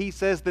seed, he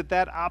says that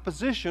that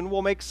opposition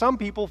will make some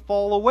people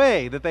fall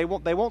away, that they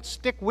won't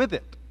stick with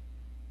it.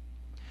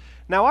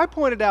 Now, I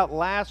pointed out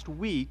last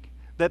week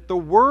that the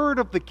word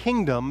of the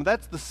kingdom,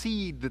 that's the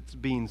seed that's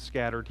being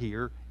scattered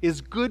here,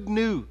 is good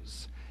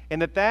news.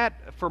 And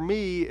that, for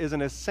me, is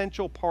an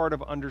essential part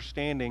of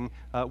understanding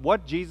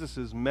what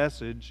Jesus'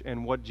 message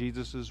and what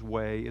Jesus'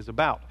 way is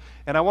about.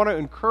 And I want to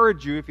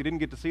encourage you, if you didn't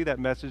get to see that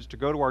message, to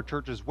go to our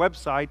church's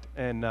website,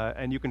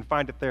 and you can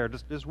find it there.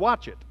 Just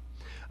watch it.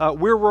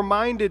 We're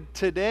reminded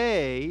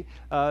today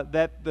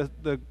that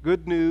the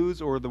good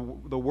news or the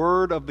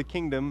word of the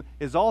kingdom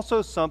is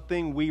also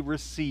something we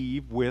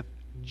receive with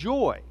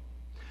joy.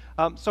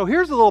 So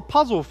here's a little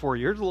puzzle for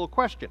you. Here's a little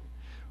question.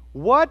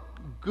 What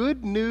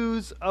good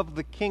news of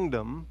the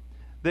kingdom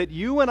that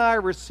you and I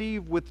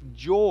receive with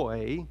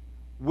joy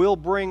will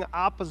bring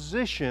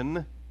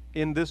opposition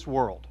in this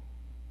world?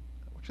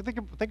 I want you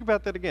to think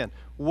about that again.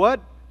 What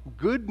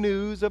good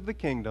news of the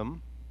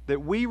kingdom that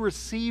we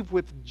receive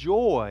with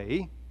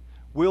joy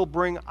will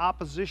bring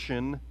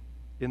opposition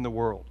in the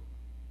world?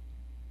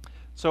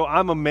 So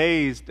I'm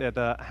amazed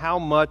at how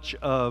much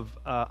of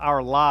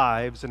our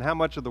lives and how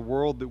much of the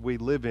world that we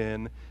live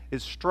in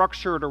is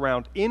structured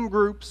around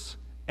in-groups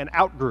and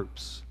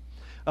out-groups.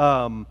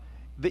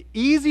 The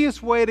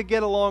easiest way to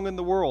get along in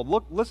the world,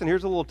 listen,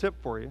 here's a little tip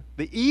for you.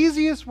 The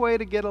easiest way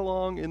to get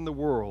along in the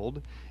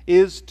world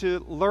is to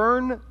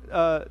learn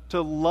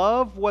to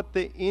love what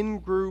the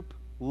in-group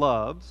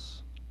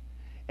loves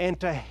and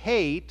to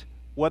hate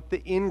what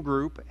the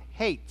in-group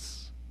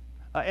hates.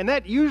 And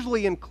that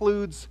usually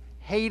includes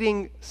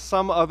hating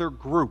some other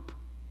group.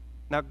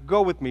 Now,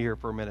 go with me here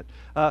for a minute.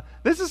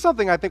 This is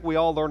something I think we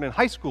all learn in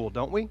high school,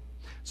 don't we?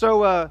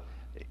 So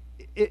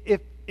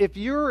if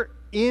you're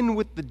in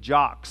with the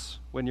jocks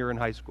when you're in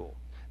high school,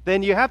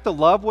 then you have to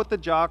love what the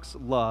jocks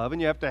love, and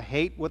you have to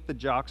hate what the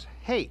jocks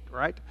hate,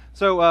 right?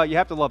 So you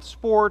have to love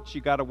sports,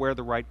 you got to wear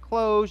the right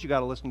clothes, you got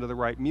to listen to the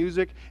right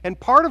music, and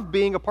part of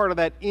being a part of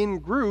that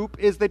in-group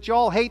is that you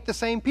all hate the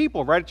same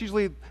people, right? It's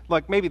usually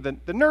like maybe the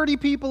nerdy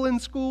people in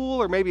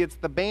school, or maybe it's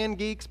the band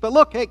geeks, but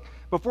look, hey,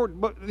 but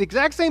the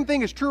exact same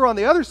thing is true on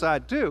the other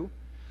side too.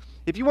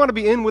 If you want to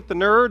be in with the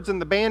nerds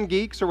and the band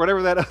geeks or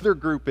whatever that other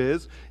group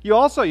is, you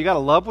got to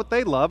love what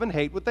they love and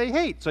hate what they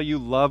hate. So you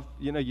love,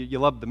 you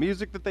love the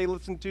music that they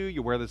listen to,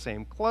 you wear the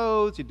same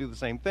clothes, you do the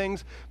same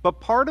things.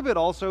 But part of it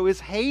also is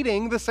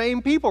hating the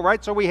same people,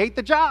 right? So we hate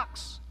the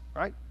jocks,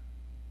 right?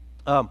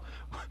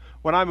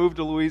 When I moved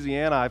to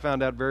Louisiana, I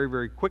found out very,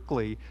 very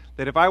quickly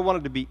that if I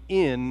wanted to be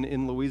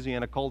in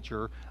Louisiana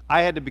culture,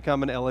 I had to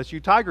become an LSU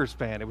Tigers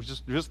fan. It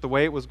was just the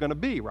way it was going to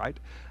be, right?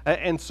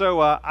 And so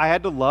I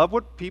had to love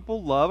what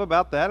people love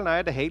about that, and I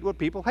had to hate what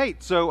people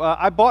hate. So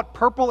I bought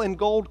purple and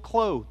gold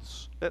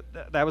clothes.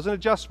 That was an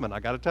adjustment, I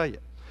got to tell you.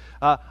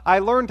 I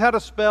learned how to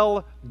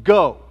spell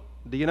go.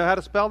 Do you know how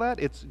to spell that?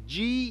 It's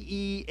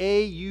G-E-A-U-X,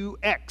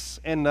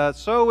 and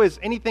so is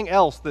anything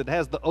else that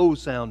has the O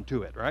sound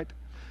to it, right?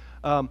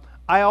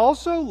 I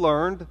also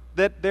learned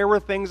that there were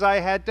things I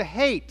had to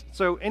hate.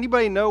 So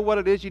anybody know what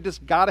it is you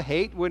just got to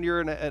hate when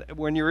you're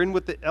in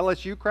with the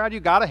LSU crowd?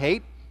 You got to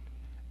hate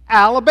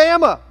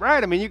Alabama,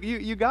 right? I mean,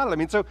 you got it. I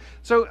mean,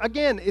 so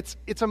again,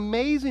 it's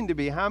amazing to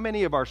me how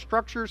many of our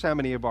structures, how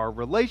many of our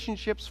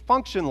relationships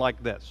function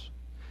like this.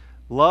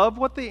 Love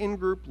what the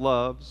in-group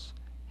loves,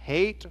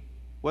 hate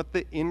what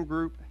the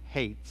in-group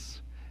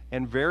hates,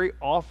 and very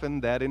often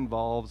that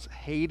involves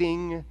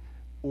hating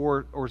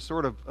or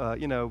sort of,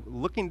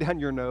 looking down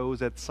your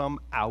nose at some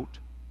out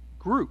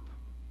group.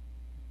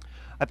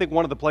 I think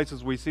one of the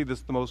places we see this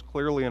the most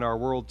clearly in our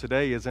world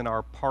today is in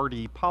our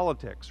party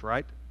politics,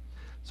 right?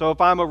 So if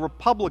I'm a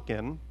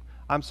Republican,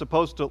 I'm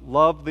supposed to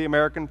love the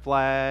American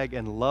flag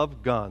and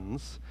love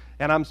guns,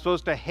 and I'm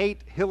supposed to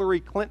hate Hillary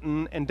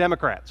Clinton and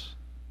Democrats.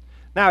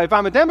 Now, if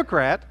I'm a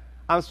Democrat,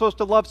 I'm supposed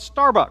to love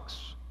Starbucks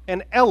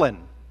and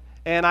Ellen,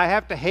 and I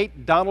have to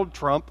hate Donald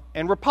Trump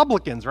and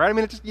Republicans, right? I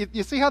mean,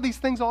 you see how these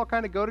things all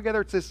kind of go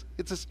together? It's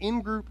this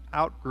in-group,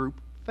 out-group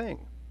thing.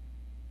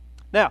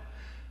 Now,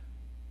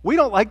 we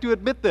don't like to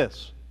admit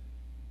this,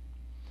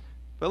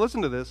 but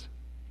listen to this.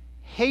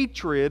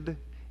 Hatred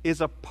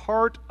is a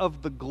part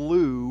of the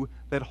glue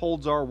that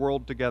holds our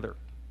world together.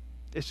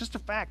 It's just a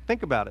fact.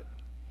 Think about it.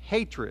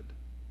 Hatred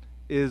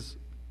is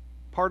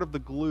part of the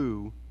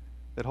glue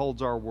that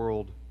holds our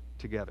world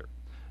together.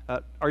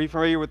 Are you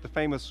familiar with the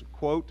famous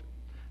quote?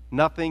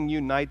 Nothing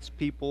unites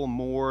people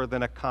more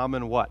than a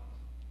common what?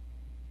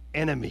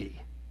 Enemy.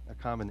 A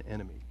common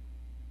enemy.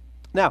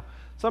 Now,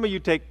 some of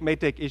you may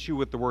take issue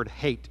with the word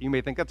hate. You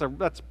may think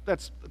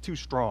that's too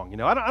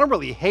strong. I don't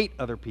really hate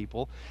other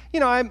people.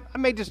 I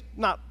may just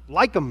not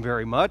like them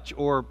very much,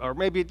 or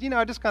maybe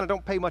I just kind of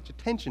don't pay much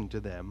attention to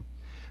them.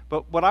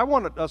 But what I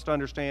want us to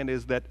understand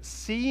is that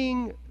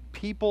seeing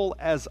people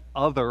as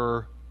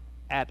other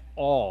at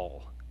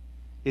all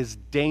is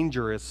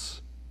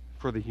dangerous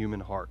for the human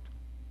heart.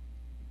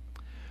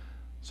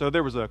 So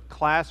there was a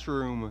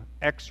classroom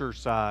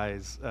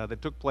exercise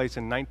that took place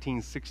in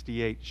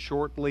 1968,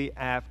 shortly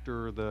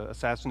after the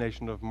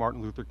assassination of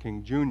Martin Luther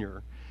King Jr.,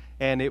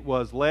 and it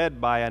was led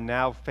by a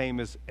now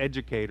famous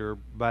educator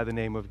by the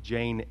name of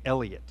Jane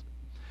Elliott.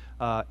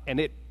 And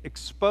it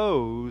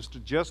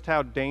exposed just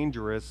how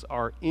dangerous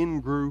our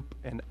in-group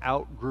and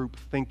out-group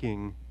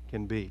thinking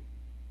can be.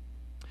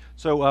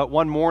 So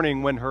one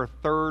morning when her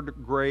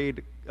third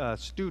grade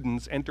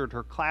students entered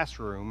her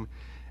classroom,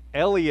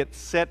 Elliott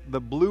set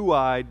the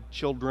blue-eyed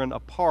children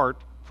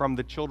apart from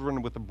the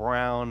children with the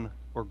brown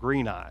or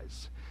green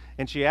eyes.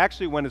 And she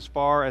actually went as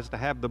far as to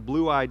have the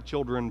blue-eyed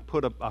children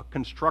put a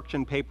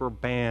construction paper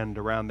band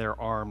around their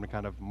arm to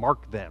kind of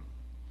mark them.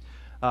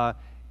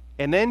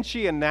 And then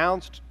she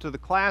announced to the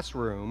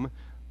classroom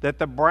that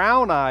the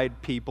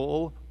brown-eyed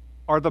people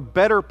are the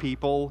better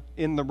people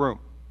in the room.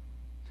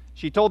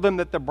 She told them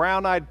that the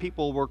brown-eyed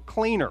people were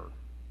cleaner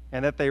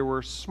and that they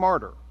were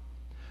smarter.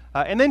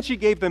 And then she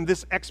gave them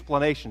this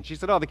explanation. She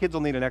said, oh, the kids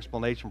will need an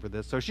explanation for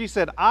this. So she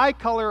said, eye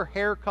color,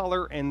 hair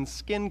color, and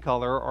skin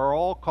color are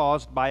all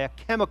caused by a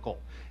chemical.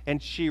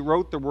 And she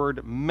wrote the word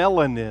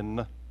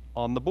melanin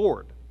on the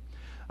board.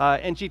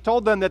 And she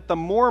told them that the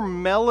more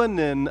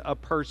melanin a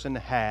person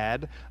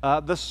had,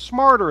 the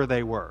smarter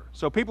they were.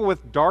 So people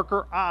with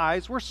darker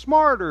eyes were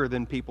smarter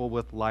than people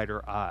with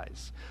lighter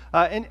eyes.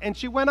 And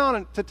she went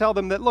on to tell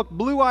them that, look,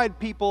 blue-eyed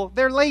people,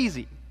 they're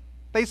lazy.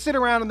 They sit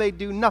around and they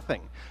do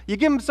nothing. You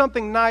give them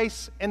something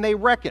nice and they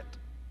wreck it.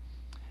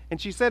 And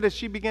she said as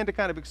she began to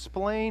kind of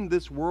explain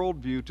this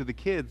worldview to the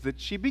kids that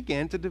she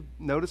began to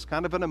notice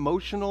kind of an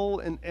emotional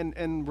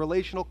and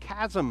relational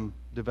chasm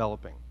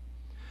developing.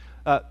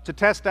 To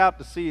test out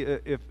to see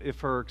if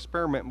her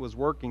experiment was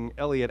working,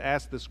 Elliott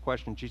asked this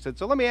question. She said,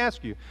 so let me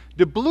ask you,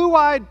 do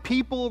blue-eyed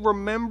people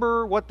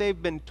remember what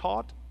they've been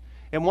taught?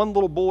 And one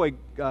little boy,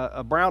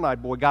 a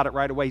brown-eyed boy, got it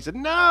right away. He said,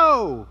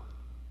 no!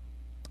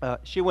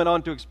 She went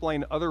on to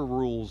explain other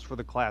rules for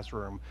the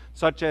classroom,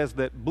 such as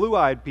that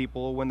blue-eyed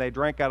people, when they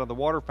drank out of the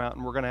water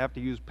fountain, were going to have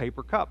to use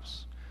paper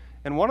cups.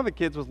 And one of the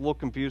kids was a little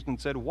confused and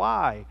said,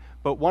 why?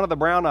 But one of the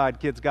brown-eyed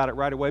kids got it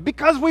right away,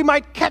 because we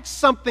might catch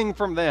something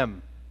from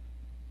them.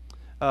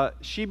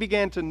 She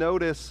began to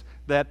notice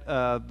that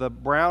the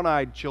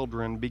brown-eyed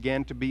children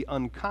began to be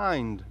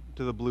unkind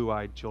to the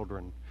blue-eyed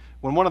children.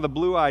 When one of the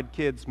blue-eyed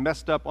kids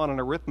messed up on an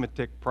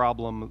arithmetic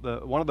problem,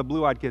 one of the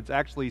blue-eyed kids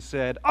actually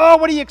said, oh,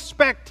 what do you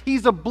expect?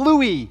 He's a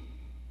bluey.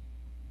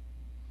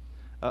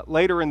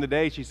 Later in the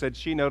day, she said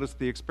she noticed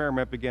the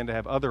experiment began to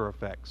have other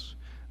effects.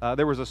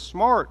 There was a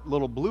smart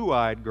little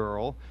blue-eyed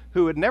girl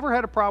who had never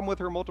had a problem with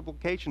her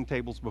multiplication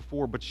tables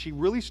before, but she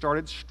really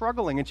started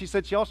struggling. And she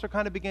said she also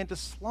kind of began to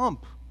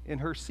slump in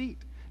her seat,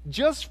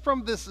 just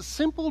from this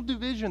simple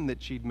division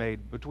that she'd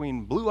made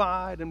between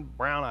blue-eyed and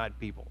brown-eyed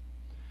people.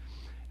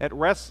 At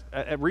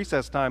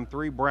recess time,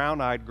 3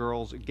 brown-eyed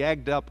girls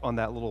gagged up on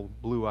that little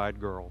blue-eyed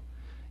girl.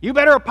 You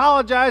better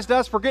apologize to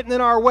us for getting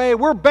in our way.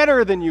 We're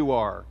better than you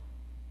are.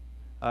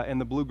 And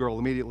the blue girl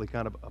immediately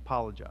kind of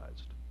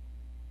apologized.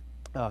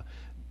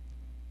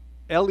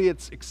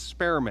 Elliott's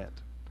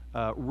experiment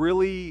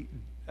really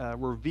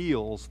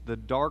reveals the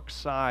dark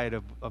side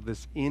of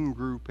this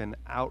in-group and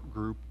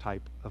out-group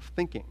type of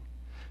thinking.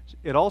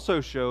 It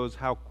also shows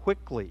how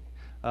quickly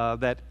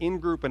that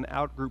in-group and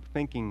out-group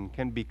thinking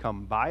can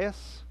become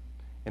bias,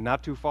 and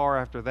not too far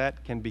after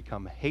that can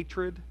become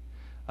hatred.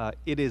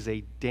 It is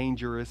a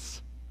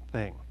dangerous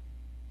thing.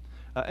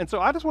 And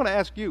so I just want to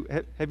ask you,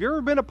 have you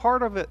ever been a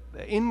part of an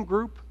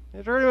in-group?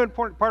 Has there ever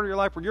been a part of your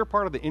life where you're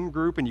part of the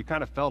in-group and you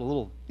kind of felt a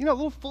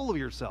little full of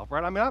yourself,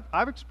 right? I mean,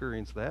 I've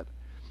experienced that.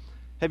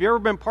 Have you ever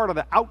been part of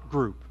the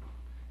out-group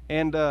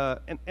and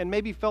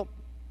maybe felt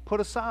put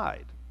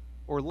aside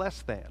or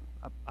less than?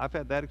 I've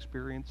had that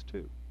experience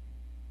too.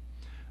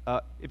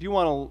 If you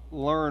want to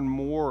learn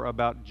more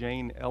about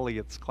Jane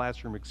Elliott's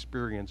classroom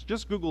experience,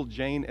 just Google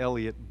Jane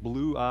Elliott,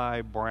 blue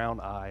eye,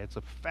 brown eye. It's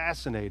a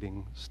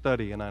fascinating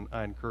study, and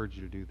I encourage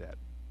you to do that.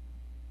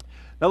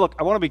 Now look,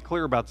 I want to be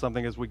clear about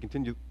something as we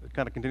continue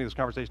this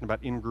conversation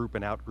about in-group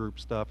and out-group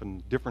stuff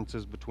and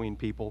differences between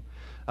people.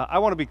 I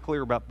want to be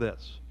clear about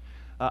this.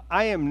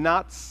 I am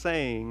not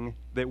saying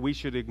that we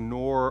should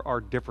ignore our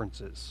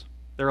differences.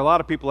 There are a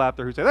lot of people out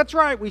there who say, that's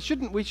right, we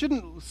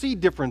shouldn't see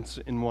difference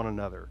in one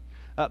another.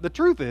 The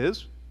truth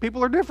is,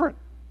 people are different.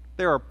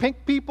 There are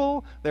pink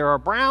people, there are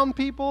brown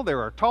people, there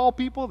are tall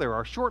people, there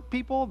are short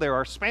people, there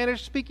are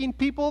Spanish-speaking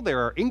people, there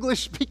are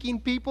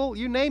English-speaking people,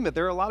 you name it.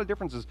 There are a lot of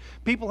differences.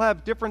 People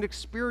have different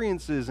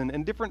experiences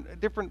and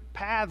different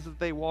paths that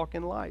they walk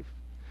in life.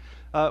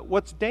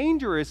 What's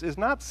dangerous is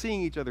not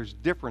seeing each other's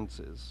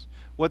differences.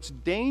 What's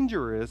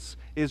dangerous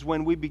is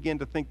when we begin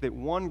to think that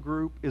one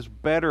group is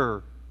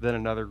better than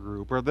another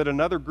group, or that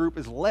another group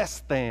is less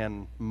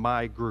than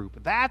my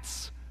group.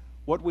 That's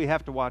what we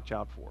have to watch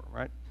out for,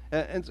 right?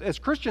 And as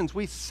Christians,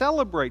 we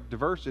celebrate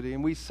diversity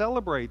and we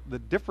celebrate the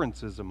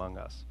differences among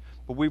us.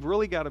 But we've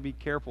really got to be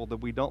careful that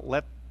we don't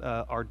let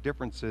our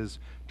differences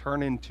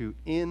turn into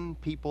in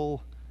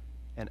people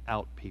and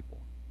out people.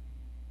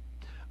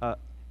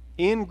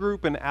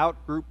 In-group and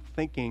out-group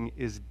thinking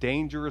is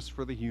dangerous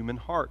for the human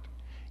heart.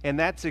 And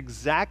that's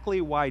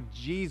exactly why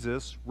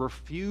Jesus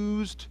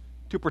refused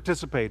to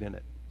participate in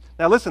it.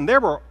 Now listen, there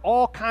were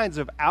all kinds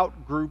of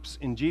out-groups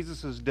in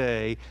Jesus'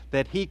 day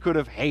that he could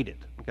have hated,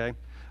 okay?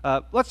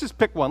 Let's just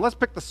pick one. Let's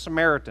pick the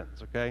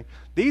Samaritans, okay?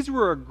 These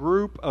were a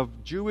group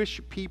of Jewish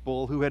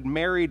people who had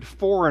married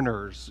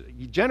foreigners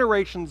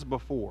generations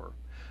before.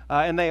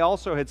 And they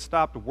also had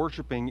stopped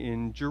worshiping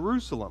in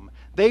Jerusalem.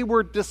 They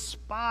were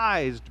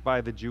despised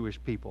by the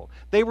Jewish people.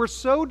 They were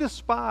so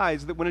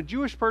despised that when a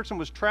Jewish person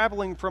was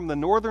traveling from the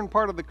northern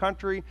part of the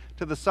country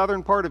to the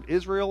southern part of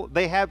Israel,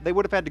 they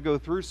would have had to go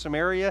through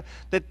Samaria,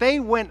 that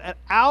they went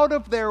out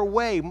of their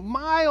way,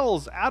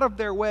 miles out of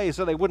their way,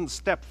 so they wouldn't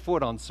step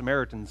foot on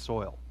Samaritan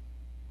soil.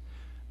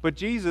 But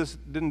Jesus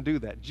didn't do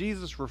that.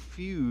 Jesus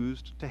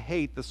refused to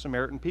hate the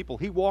Samaritan people.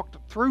 He walked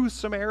through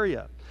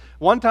Samaria.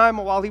 One time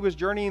while he was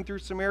journeying through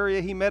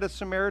Samaria, he met a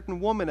Samaritan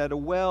woman at a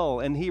well,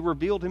 and he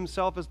revealed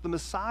himself as the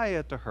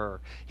Messiah to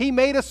her. He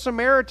made a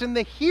Samaritan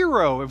the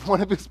hero of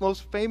one of his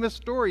most famous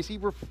stories. He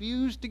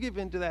refused to give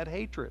in to that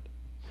hatred.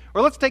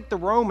 Or let's take the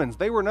Romans.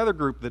 They were another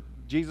group that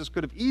Jesus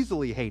could have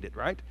easily hated,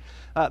 right?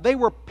 They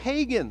were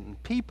pagan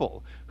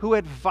people who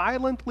had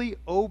violently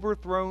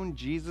overthrown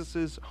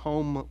Jesus'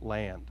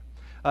 homeland.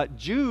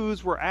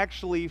 Jews were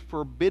actually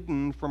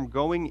forbidden from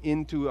going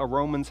into a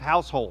Roman's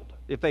household.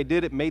 If they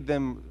did, it made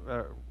them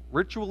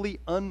ritually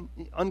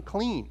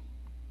unclean.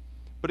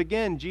 But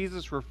again,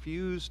 Jesus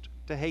refused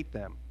to hate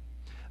them.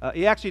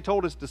 He actually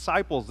told his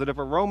disciples that if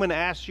a Roman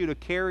asked you to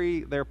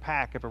carry their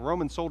pack, if a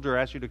Roman soldier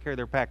asked you to carry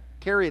their pack,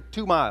 carry it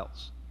 2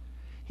 miles.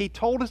 He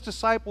told his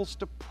disciples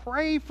to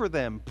pray for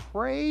them.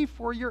 Pray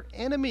for your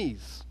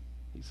enemies,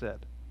 he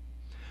said.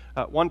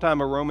 One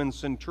time a Roman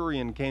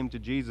centurion came to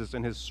Jesus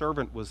and his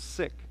servant was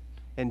sick,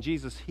 and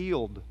Jesus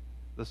healed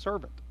the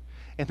servant.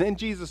 And then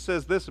Jesus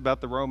says this about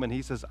the Roman.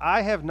 He says,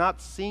 I have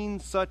not seen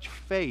such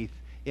faith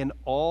in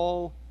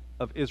all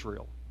of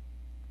Israel.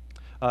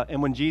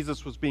 And when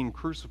Jesus was being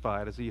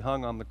crucified, as he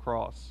hung on the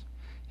cross,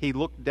 he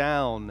looked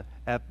down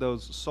at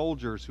those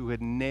soldiers who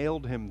had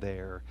nailed him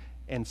there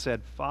and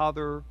said,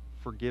 Father,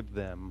 forgive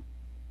them,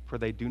 for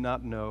they do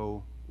not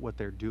know what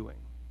they're doing.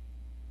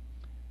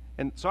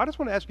 And so I just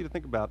want to ask you to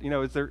think about,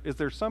 is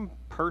there some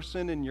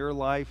person in your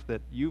life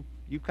that you've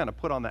kind of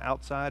put on the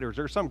outside, or is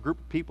there some group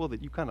of people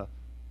that you kind of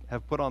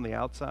have put on the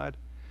outside?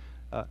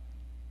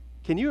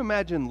 Can you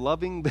imagine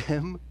loving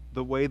them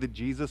the way that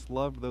Jesus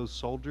loved those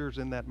soldiers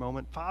in that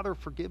moment? Father,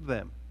 forgive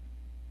them,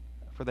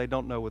 for they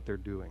don't know what they're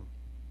doing.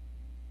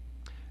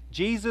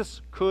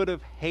 Jesus could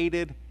have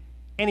hated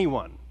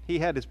anyone. He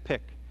had his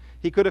pick.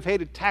 He could have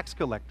hated tax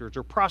collectors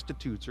or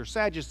prostitutes or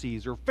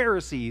Sadducees or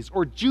Pharisees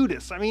or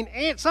Judas. I mean,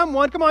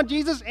 someone, come on,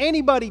 Jesus,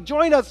 anybody,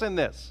 join us in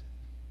this.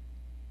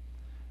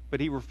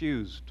 But he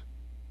refused.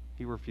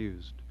 He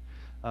refused.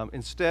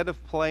 Instead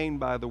of playing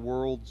by the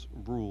world's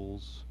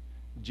rules,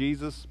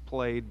 Jesus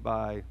played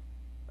by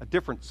a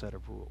different set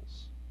of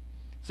rules.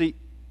 See,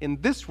 in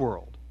this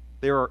world,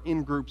 there are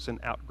in-groups and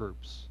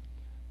out-groups.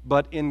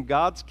 But in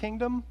God's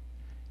kingdom,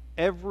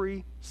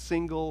 every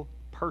single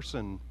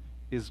person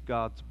is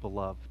God's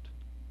beloved.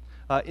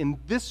 In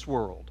this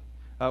world,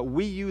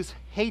 we use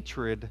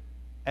hatred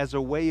as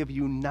a way of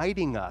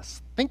uniting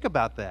us. Think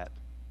about that.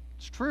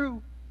 It's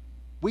true.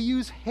 We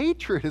use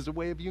hatred as a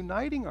way of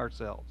uniting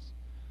ourselves.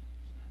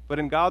 But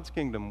in God's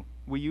kingdom,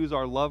 we use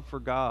our love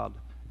for God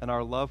and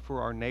our love for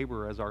our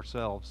neighbor as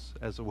ourselves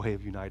as a way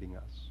of uniting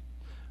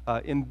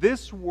us. In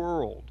this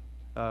world,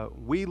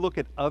 we look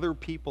at other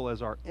people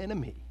as our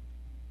enemy.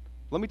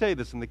 Let me tell you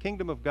this, in the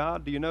kingdom of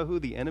God, do you know who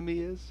the enemy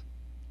is?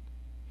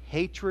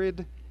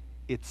 Hatred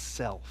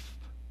itself.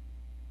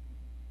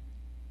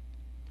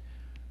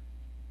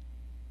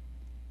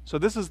 So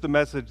this is the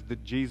message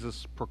that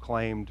Jesus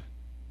proclaimed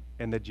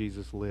and that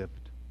Jesus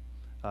lived.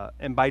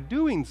 And by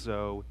doing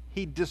so,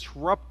 he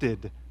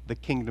disrupted the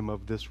kingdom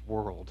of this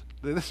world.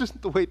 This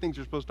isn't the way things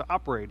are supposed to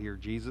operate here,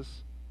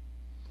 Jesus.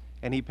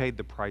 And he paid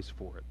the price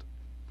for it.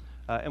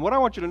 And what I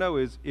want you to know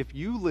is, if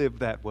you live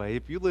that way,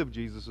 if you live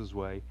Jesus'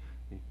 way,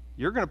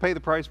 you're going to pay the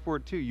price for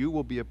it too. You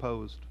will be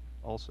opposed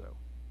also.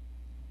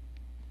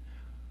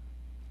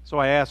 So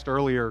I asked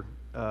earlier,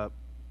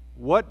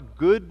 what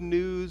good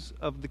news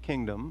of the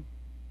kingdom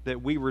that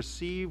we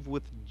receive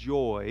with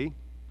joy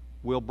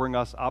will bring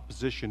us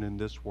opposition in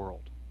this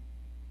world?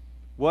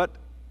 What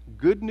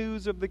good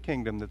news of the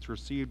kingdom that's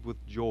received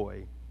with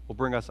joy will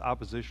bring us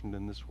opposition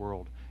in this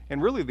world?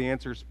 And really the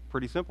answer is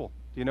pretty simple.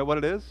 Do you know what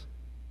it is?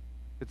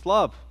 It's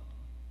love.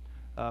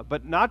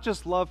 But not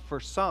just love for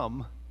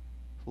some,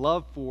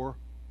 love for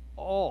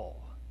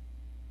all.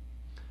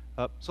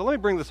 So let me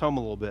bring this home a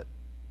little bit.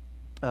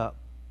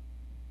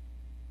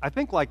 I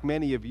think, like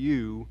many of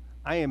you,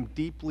 I am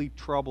deeply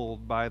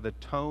troubled by the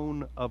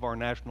tone of our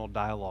national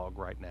dialogue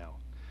right now.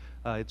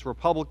 It's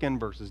Republican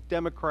versus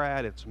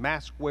Democrat. It's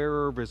mask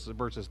wearer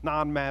versus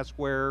non-mask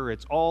wearer.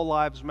 It's all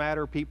lives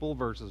matter people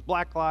versus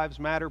Black Lives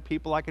Matter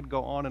people. I could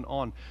go on and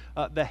on.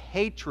 The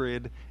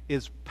hatred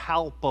is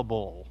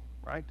palpable,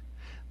 right?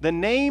 The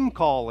name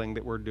calling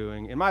that we're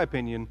doing, in my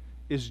opinion,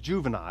 is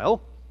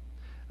juvenile.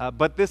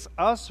 But this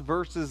us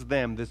versus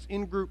them, this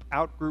in-group,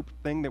 out-group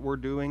thing that we're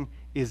doing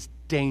is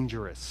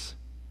dangerous.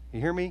 You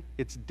hear me?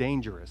 It's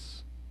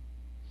dangerous.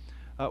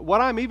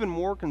 What I'm even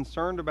more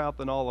concerned about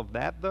than all of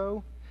that,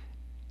 though,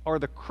 are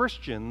the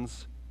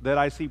Christians that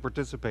I see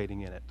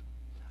participating in it.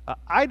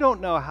 I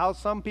don't know how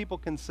some people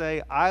can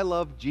say, I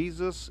love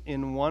Jesus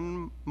in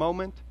one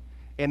moment,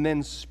 and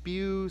then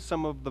spew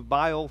some of the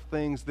vile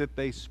things that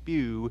they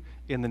spew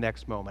in the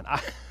next moment.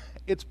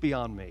 It's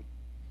beyond me.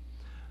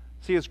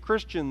 See, as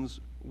Christians,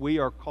 we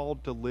are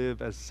called to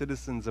live as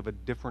citizens of a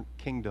different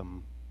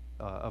kingdom,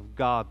 of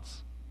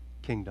God's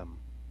kingdom.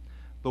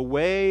 The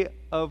way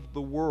of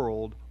the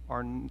world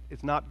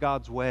is not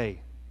God's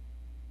way.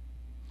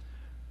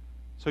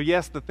 So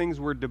yes, the things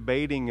we're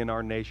debating in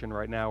our nation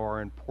right now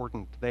are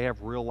important. They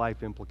have real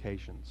life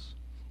implications.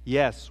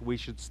 Yes, we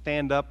should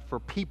stand up for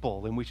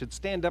people, and we should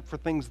stand up for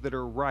things that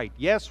are right.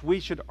 Yes,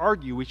 we should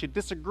argue, we should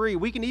disagree.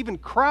 We can even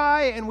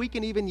cry, and we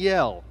can even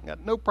yell.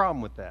 Got no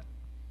problem with that.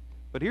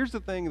 But here's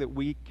the thing that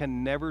we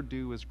can never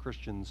do as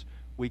Christians.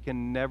 We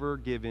can never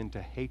give in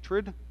to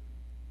hatred.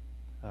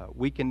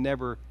 We can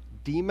never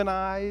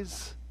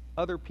demonize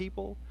other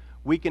people.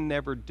 We can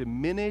never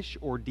diminish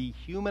or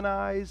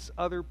dehumanize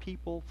other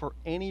people for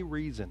any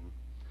reason.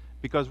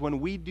 Because when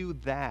we do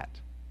that,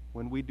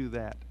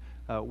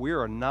 we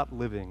are not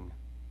living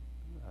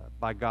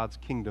by God's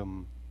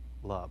kingdom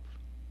love.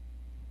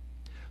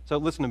 So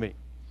listen to me.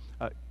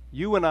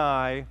 You and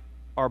I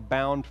are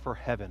bound for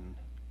heaven.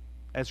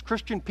 As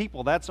Christian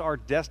people, that's our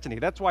destiny.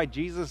 That's why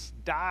Jesus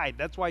died.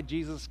 That's why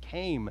Jesus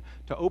came,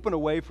 to open a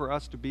way for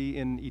us to be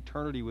in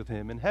eternity with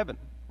him in heaven,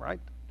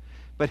 right?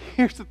 But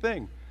here's the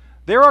thing.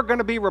 There are going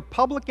to be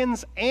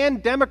Republicans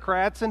and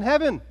Democrats in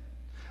heaven.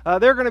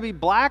 There are going to be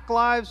Black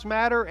Lives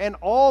Matter and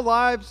All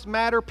Lives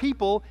Matter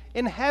people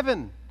in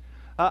heaven.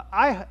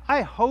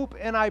 I hope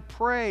and I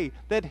pray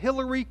that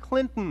Hillary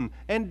Clinton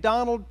and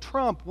Donald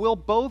Trump will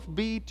both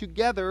be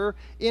together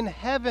in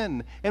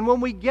heaven. And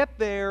when we get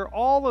there,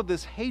 all of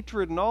this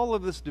hatred and all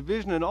of this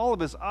division and all of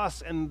this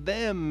us and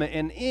them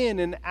and in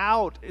and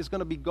out is going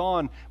to be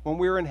gone. When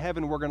we're in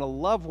heaven, we're going to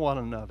love one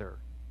another.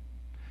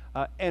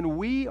 And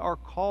we are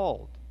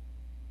called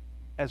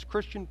as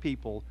Christian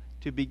people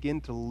to begin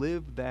to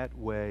live that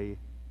way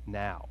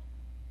now.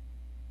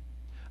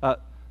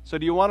 So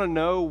do you want to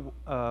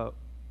know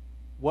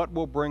what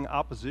will bring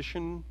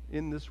opposition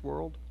in this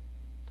world?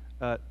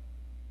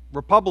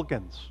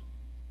 Republicans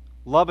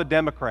love a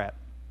Democrat.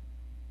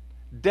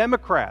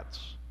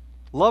 Democrats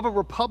love a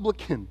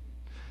Republican.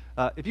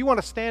 If you want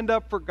to stand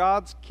up for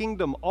God's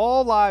kingdom,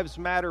 all lives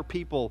matter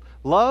people.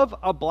 Love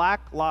a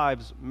Black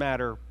Lives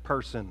Matter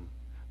person.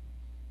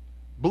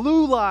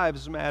 Blue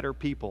Lives Matter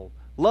people.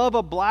 Love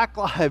a Black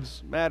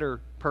Lives Matter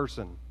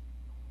person.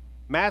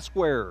 Mask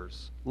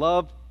wearers.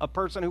 Love a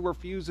person who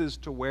refuses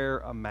to wear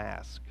a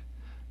mask.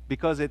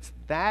 Because it's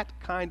that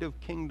kind of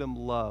kingdom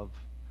love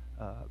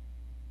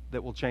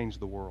that will change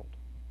the world.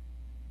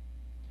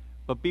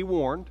 But be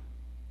warned,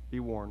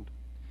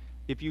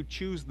 if you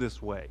choose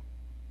this way,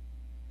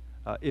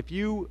 if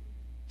you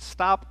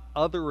stop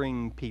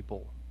othering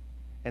people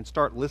and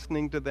start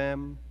listening to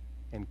them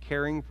and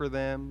caring for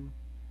them,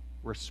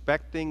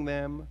 respecting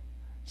them,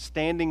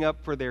 standing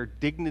up for their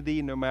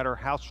dignity no matter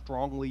how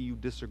strongly you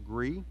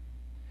disagree,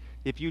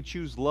 if you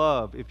choose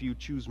love, if you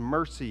choose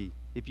mercy,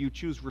 if you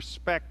choose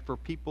respect for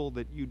people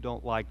that you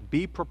don't like,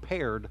 be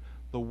prepared.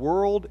 The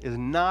world is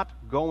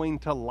not going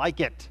to like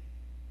it,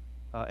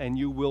 and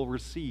you will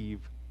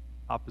receive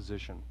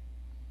opposition.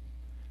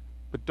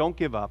 But don't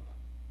give up.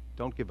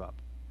 Don't give up.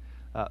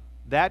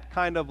 That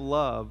kind of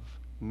love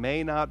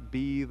may not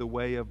be the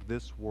way of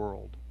this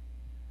world,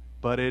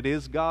 but it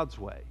is God's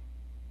way,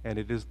 and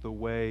it is the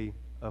way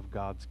of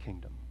God's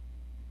kingdom.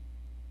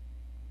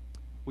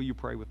 Will you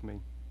pray with me?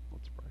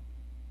 Let's pray.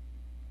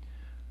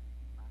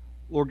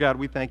 Lord God,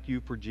 we thank you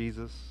for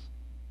Jesus.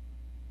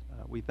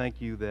 We thank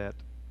you that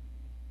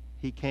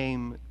he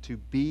came to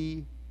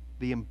be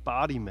the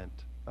embodiment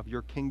of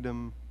your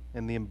kingdom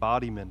and the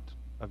embodiment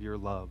of your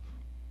love.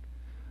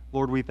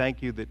 Lord, we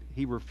thank you that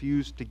he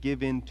refused to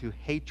give in to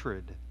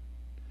hatred,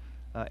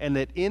 and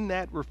that in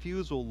that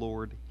refusal,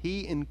 Lord,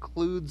 he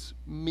includes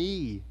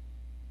me,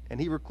 and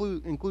he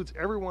includes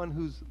everyone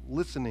who's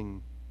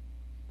listening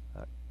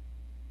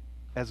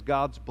as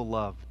God's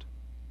beloved.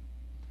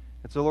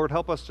 And so, Lord,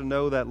 help us to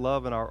know that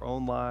love in our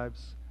own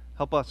lives.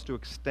 Help us to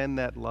extend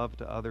that love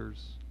to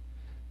others.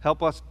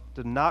 Help us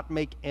to not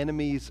make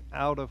enemies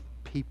out of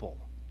people,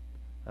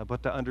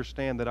 but to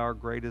understand that our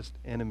greatest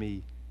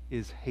enemy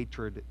is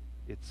hatred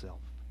itself.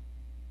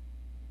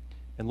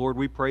 And Lord,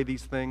 we pray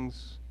these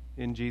things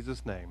in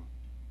Jesus' name.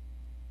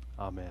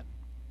 Amen.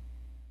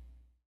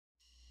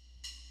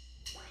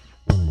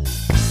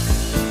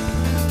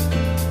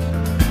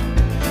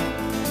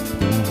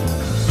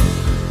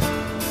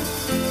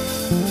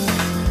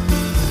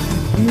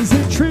 Is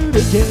it true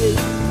today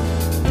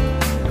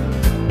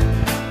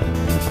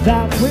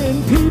that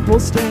when people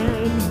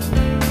stand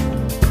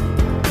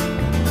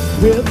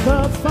with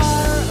the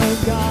fire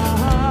of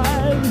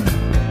God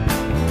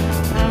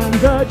and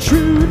the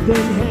truth in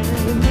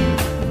hand,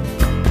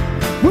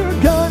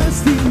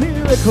 see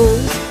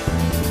miracles.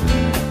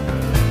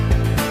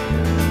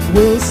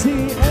 We'll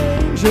see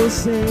angels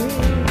sing.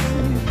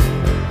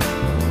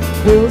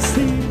 We'll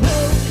see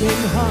broken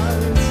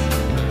hearts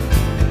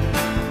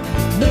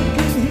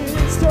making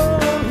His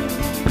story.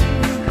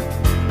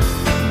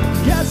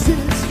 Yes,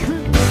 it's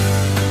true,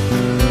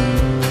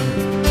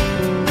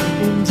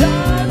 and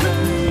I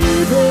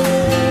believe it.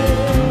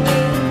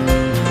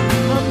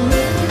 I'm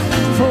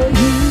living for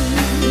you,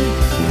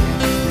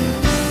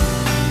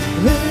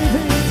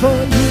 living for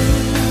you.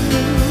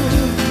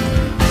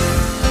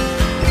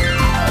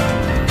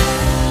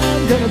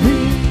 I'm gonna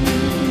be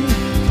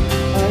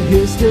a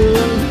history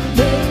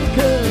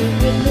maker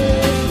in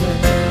this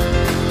land.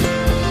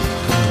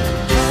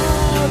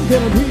 I'm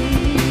gonna be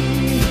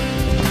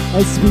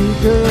a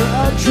speaker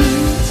of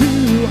truth to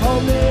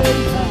all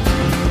mankind.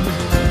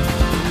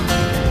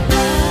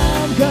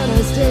 I'm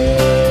gonna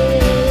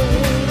stand.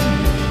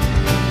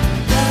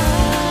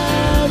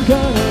 I'm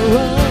gonna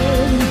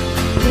run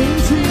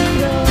into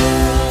your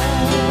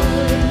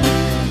arms,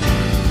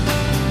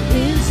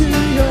 into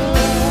your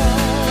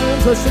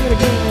arms. Let's sing it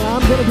again.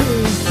 I'm gonna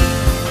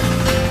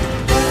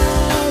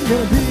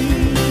be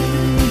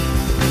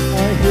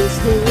a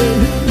history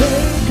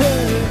maker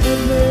in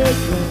this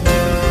land.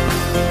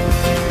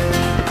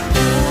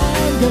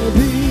 I'm gonna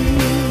be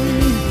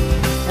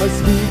a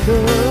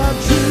speaker of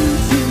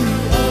truth to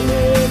all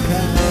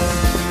mankind.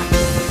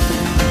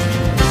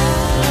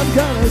 I'm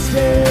gonna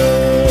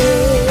stand.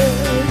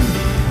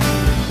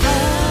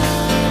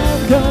 I'm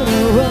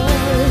gonna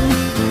run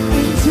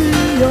into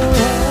your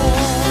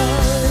arms,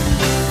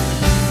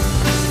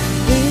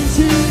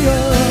 into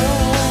your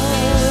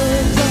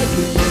arms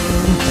again,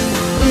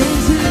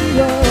 into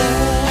your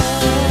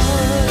arms,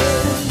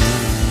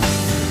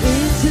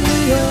 into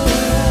your arms.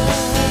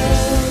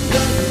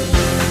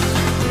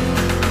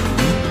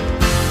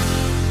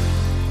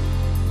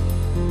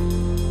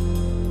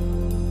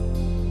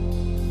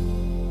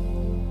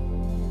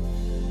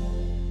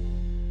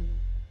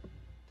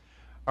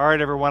 All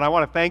right, everyone, I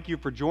want to thank you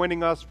for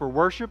joining us for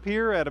worship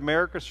here at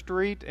America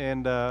Street,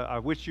 and I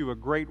wish you a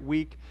great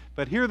week.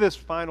 But hear this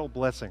final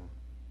blessing.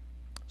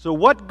 So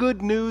what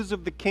good news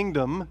of the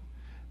kingdom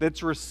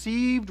that's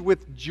received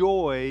with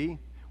joy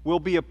will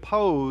be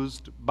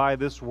opposed by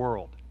this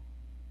world?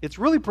 It's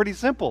really pretty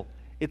simple.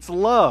 It's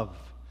love,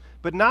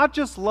 but not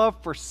just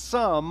love for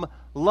some,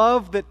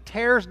 love that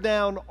tears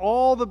down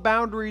all the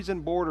boundaries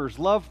and borders,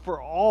 love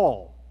for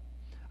all.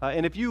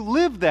 And if you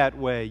live that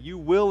way, you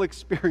will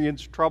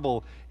experience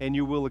trouble and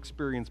you will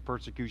experience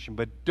persecution.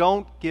 But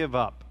don't give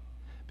up,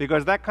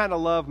 because that kind of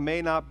love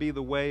may not be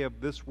the way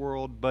of this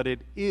world, but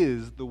it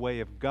is the way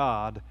of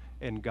God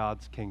and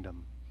God's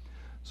kingdom.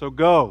 So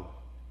go,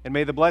 and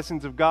may the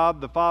blessings of God,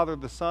 the Father,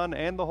 the Son,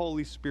 and the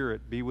Holy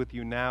Spirit be with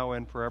you now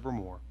and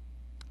forevermore.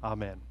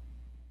 Amen.